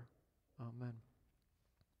and ever. Amen.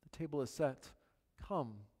 The table is set.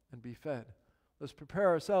 Come and be fed. Let's prepare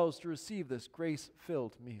ourselves to receive this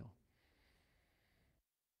grace-filled meal.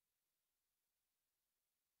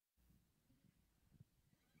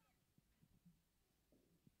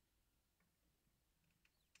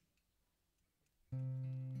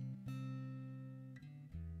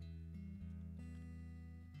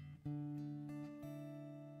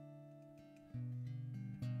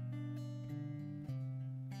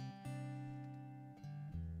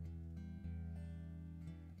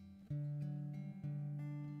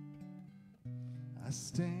 I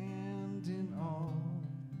stand in awe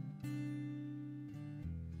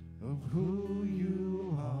of who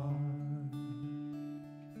you are.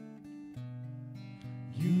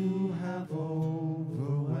 You have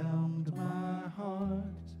overwhelmed my heart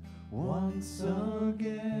once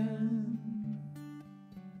again.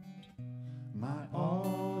 My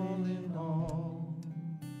all in all,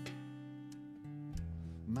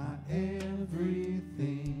 my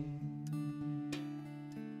everything.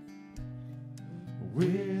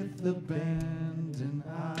 With the band, and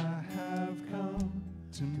I have come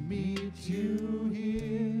to meet you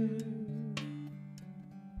here.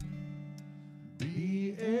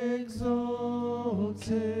 Be exalted,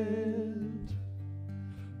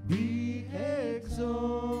 be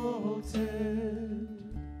exalted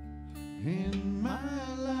in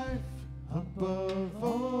my life, above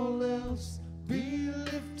all else, be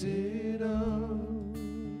lifted up.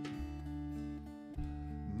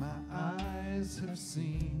 My eyes have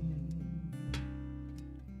seen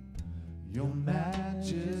your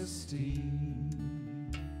majesty,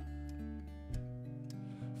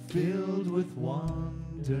 filled with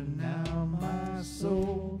wonder. Now my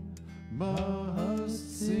soul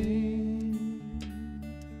must sing.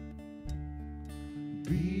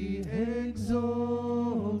 Be exalted,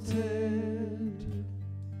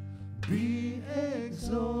 be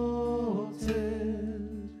exalted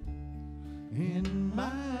in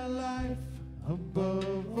my life,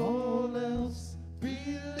 above all else, be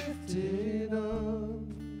lifted up.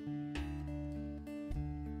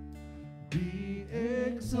 Be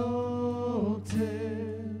exalted,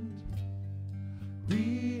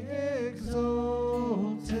 be exalted.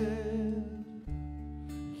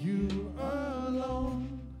 You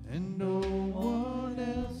alone and no one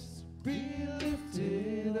else, be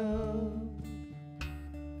lifted up.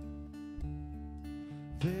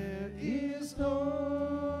 There is only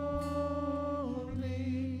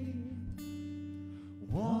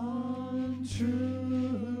one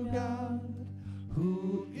true God,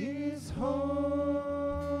 who is holy.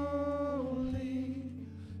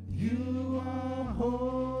 You are holy.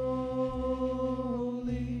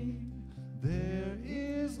 There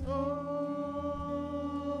is only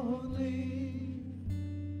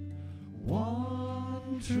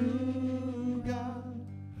one true God,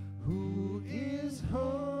 who is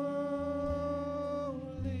holy.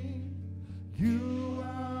 You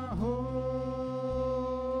are holy.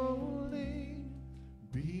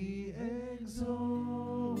 Be exalted,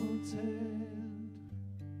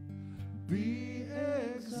 be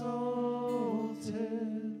exalted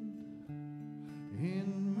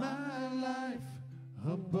in my life,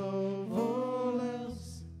 above all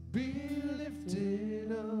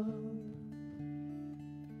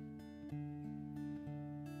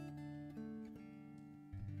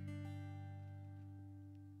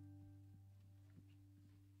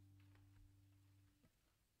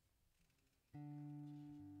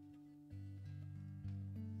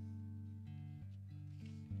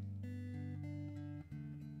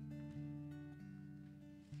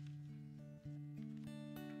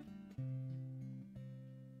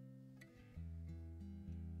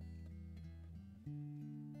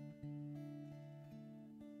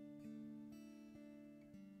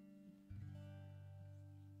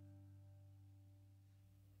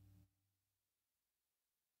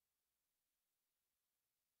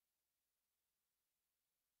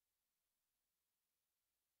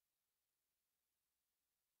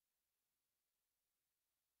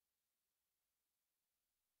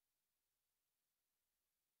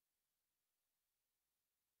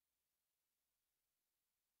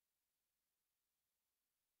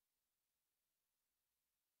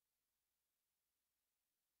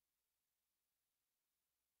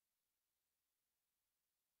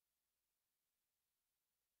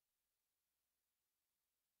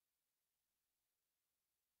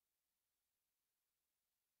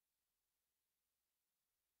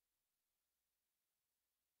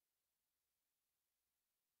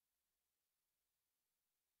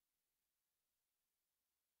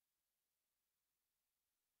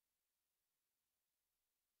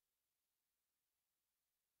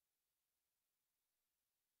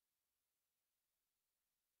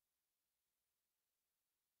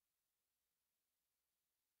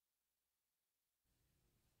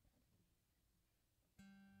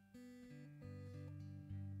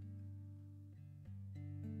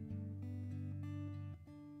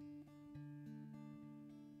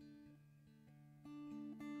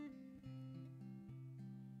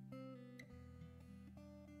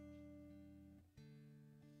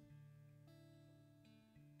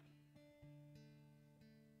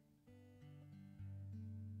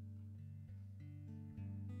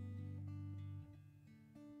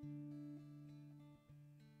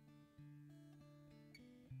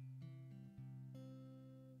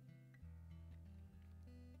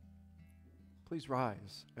Please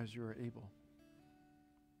rise as you are able.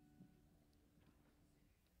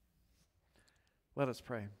 Let us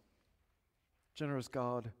pray. Generous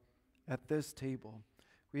God, at this table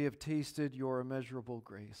we have tasted your immeasurable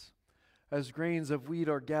grace. As grains of wheat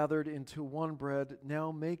are gathered into one bread,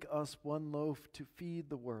 now make us one loaf to feed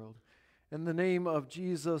the world. In the name of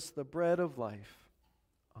Jesus, the bread of life.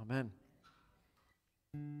 Amen.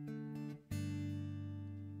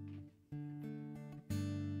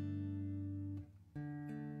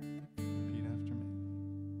 Repeat after me.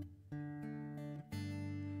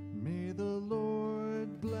 May the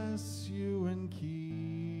Lord bless you and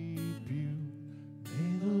keep you.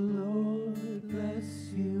 May the Lord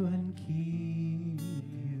bless you and keep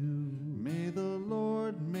you. May the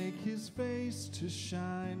Lord make his face to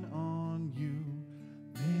shine on you.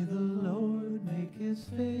 May the Lord make his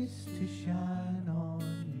face to shine on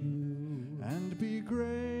you. And be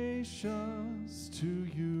gracious to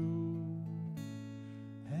you.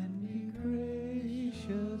 And be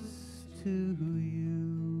gracious to you.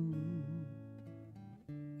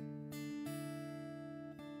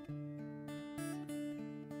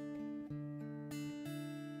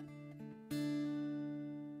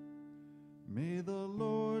 May the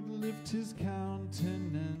Lord lift his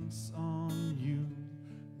countenance on you.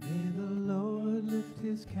 May the Lord lift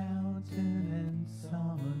his countenance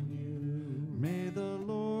on you. May the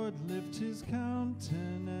Lord lift his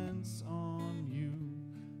countenance on you.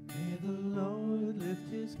 May the Lord lift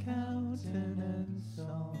his countenance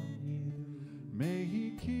on you. May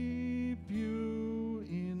he keep you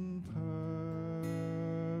in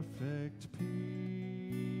perfect peace.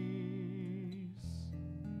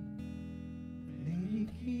 May he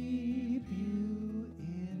keep you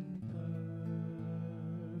in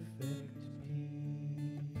perfect peace.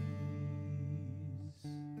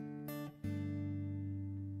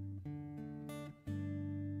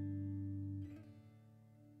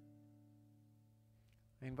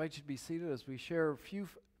 I invite you to be seated as we share a few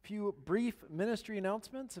brief ministry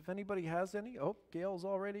announcements, if anybody has any. Oh, Gail's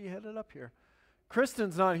already headed up here.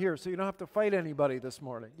 Kristen's not here, so you don't have to fight anybody this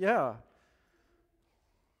morning. Yeah.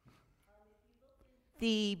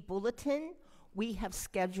 The bulletin, we have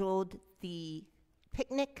scheduled the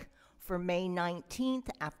picnic for May 19th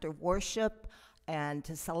after worship and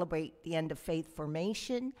to celebrate the end of faith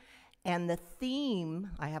formation. And the theme,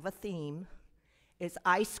 I have a theme, is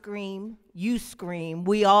I scream, you scream,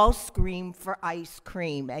 we all scream for ice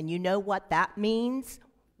cream. And you know what that means?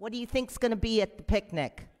 What do you think's going to be at the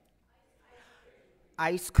picnic?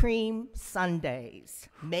 Ice cream sundaes.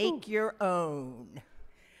 Make your own.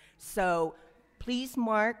 So please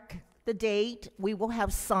mark the date. We will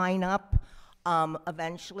have sign up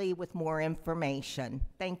eventually with more information.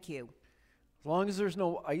 Thank you. As long as there's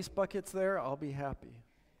no ice buckets there, I'll be happy.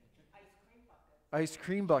 Ice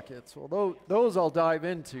cream buckets. Well, those I'll dive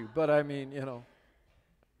into, but I mean, you know.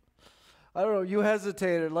 I don't know, you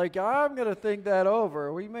hesitated, like, I'm going to think that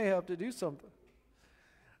over. We may have to do something.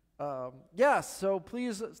 Yes, so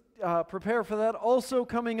please prepare for that. Also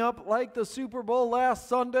coming up, like the Super Bowl last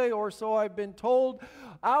Sunday, or so I've been told,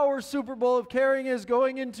 our Super Bowl of Caring is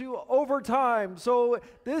going into overtime. So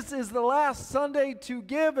this is the last Sunday to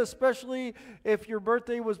give, especially if your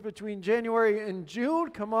birthday was between January and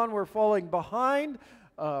June. Come on, we're falling behind.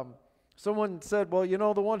 Someone said, well, you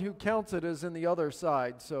know, the one who counts it is in the other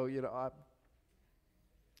side. So, you know, I'm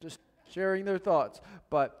just sharing their thoughts.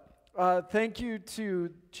 But thank you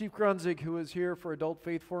to Chief Grunzig, who is here for adult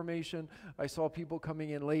faith formation. I saw people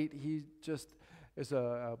coming in late. He just is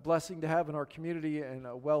a blessing to have in our community and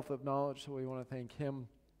a wealth of knowledge, so we want to thank him.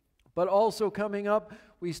 But also coming up,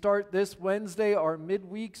 we start this Wednesday our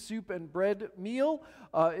midweek soup and bread meal.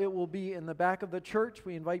 It will be in the back of the church.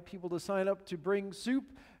 We invite people to sign up to bring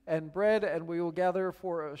soup and bread, and we will gather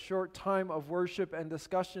for a short time of worship and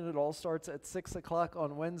discussion. It all starts at 6 o'clock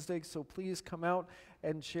on Wednesday, so please come out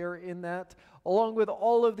and share in that, along with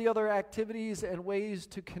all of the other activities and ways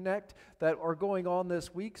to connect that are going on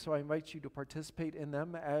this week. So I invite you to participate in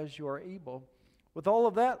them as you are able. With all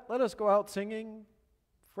of that, let us go out singing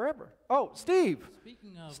forever. Oh, Steve.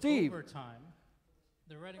 Speaking of Steve. overtime,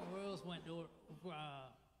 the Reading Royals went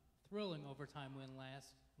thrilling overtime win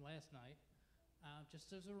last night.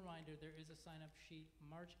 Just as a reminder, there is a sign-up sheet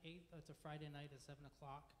March 8th. It's a Friday night at 7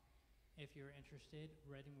 o'clock. If you're interested,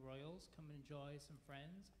 Reading Royals, come and enjoy some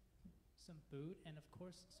friends, some food, and of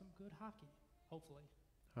course, some good hockey, hopefully.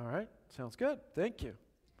 All right, sounds good. Thank you.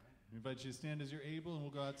 We invite you to stand as you're able, and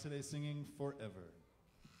we'll go out today singing Forever.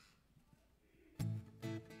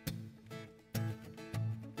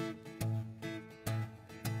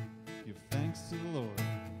 Give thanks to the Lord.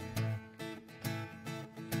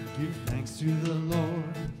 Give thanks to the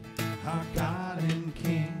Lord, our God and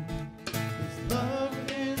King. His love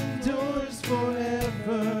endures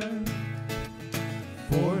forever,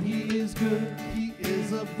 for He is good, He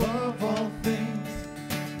is above all things.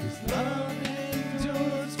 His love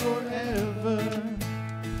endures forever.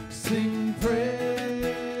 Sing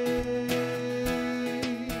praise,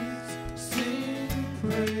 sing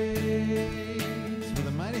praise. With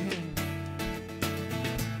a mighty hand,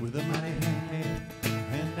 with a mighty hand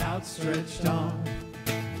and outstretched arm.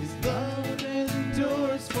 His love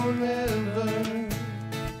endures forever,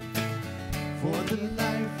 for the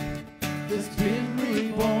life that's been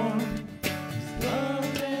reborn. His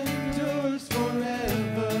love endures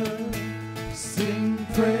forever. Sing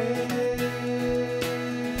praise,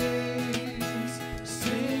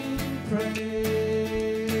 sing praise,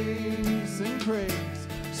 sing praise,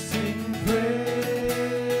 sing praise,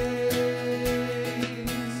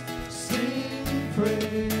 sing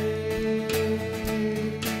praise.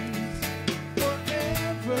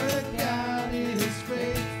 Forever God is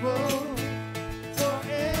faithful,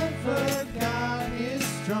 forever God is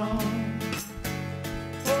strong,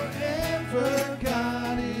 forever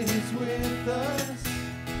God is with us,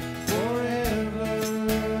 forever.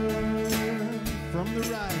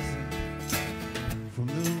 From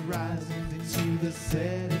the rising to the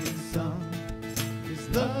setting sun, His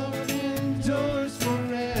love endures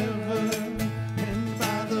forever, and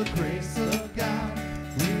by the grace of God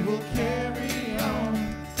we will carry on.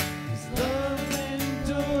 His love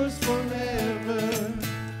endures forever.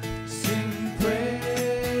 Sing praise,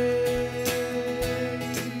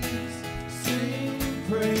 sing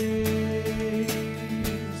praise,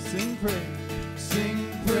 sing praise, sing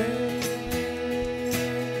praise,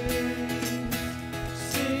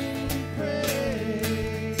 sing praise.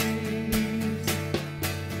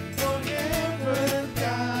 Forever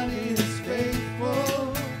God is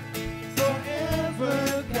faithful,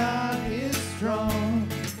 forever God is strong,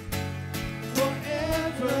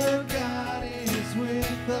 forever God is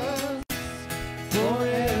with us,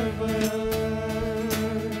 forever.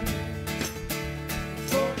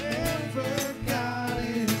 Forever God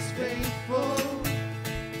is faithful,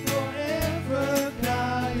 forever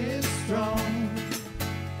God is strong,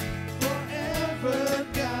 forever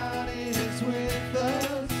God is with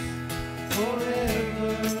us,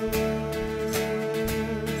 forever,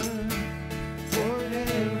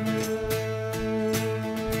 forever.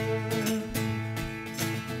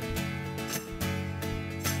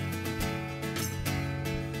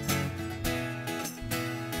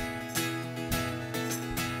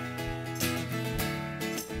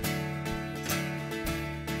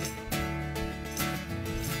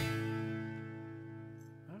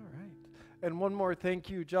 All right. And one more thank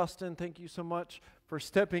you, Justin. Thank you so much for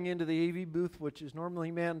stepping into the AV booth, which is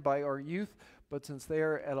normally manned by our youth, but since they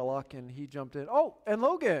are at a lock-in, he jumped in. Oh, and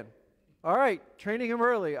Logan. All right, training him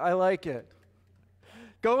early. I like it.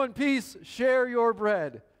 Go in peace. Share your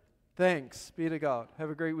bread. Thanks be to God. Have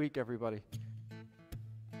a great week, everybody.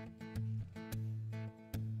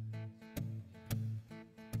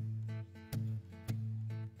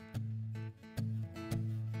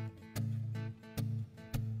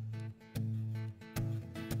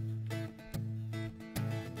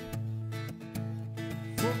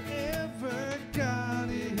 Forever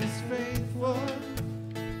God is faithful,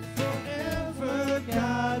 forever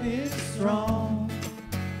God is strong,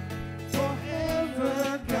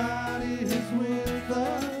 forever God is with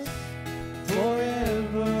us,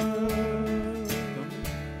 forever.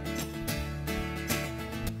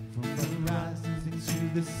 From the rising to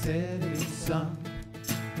the setting sun,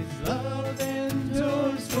 His love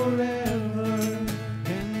endures forever,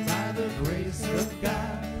 and by the grace of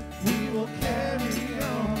God we will carry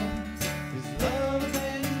on. His love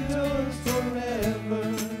endures forever.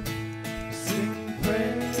 Sing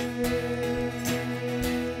praise,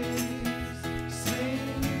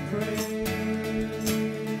 sing praise.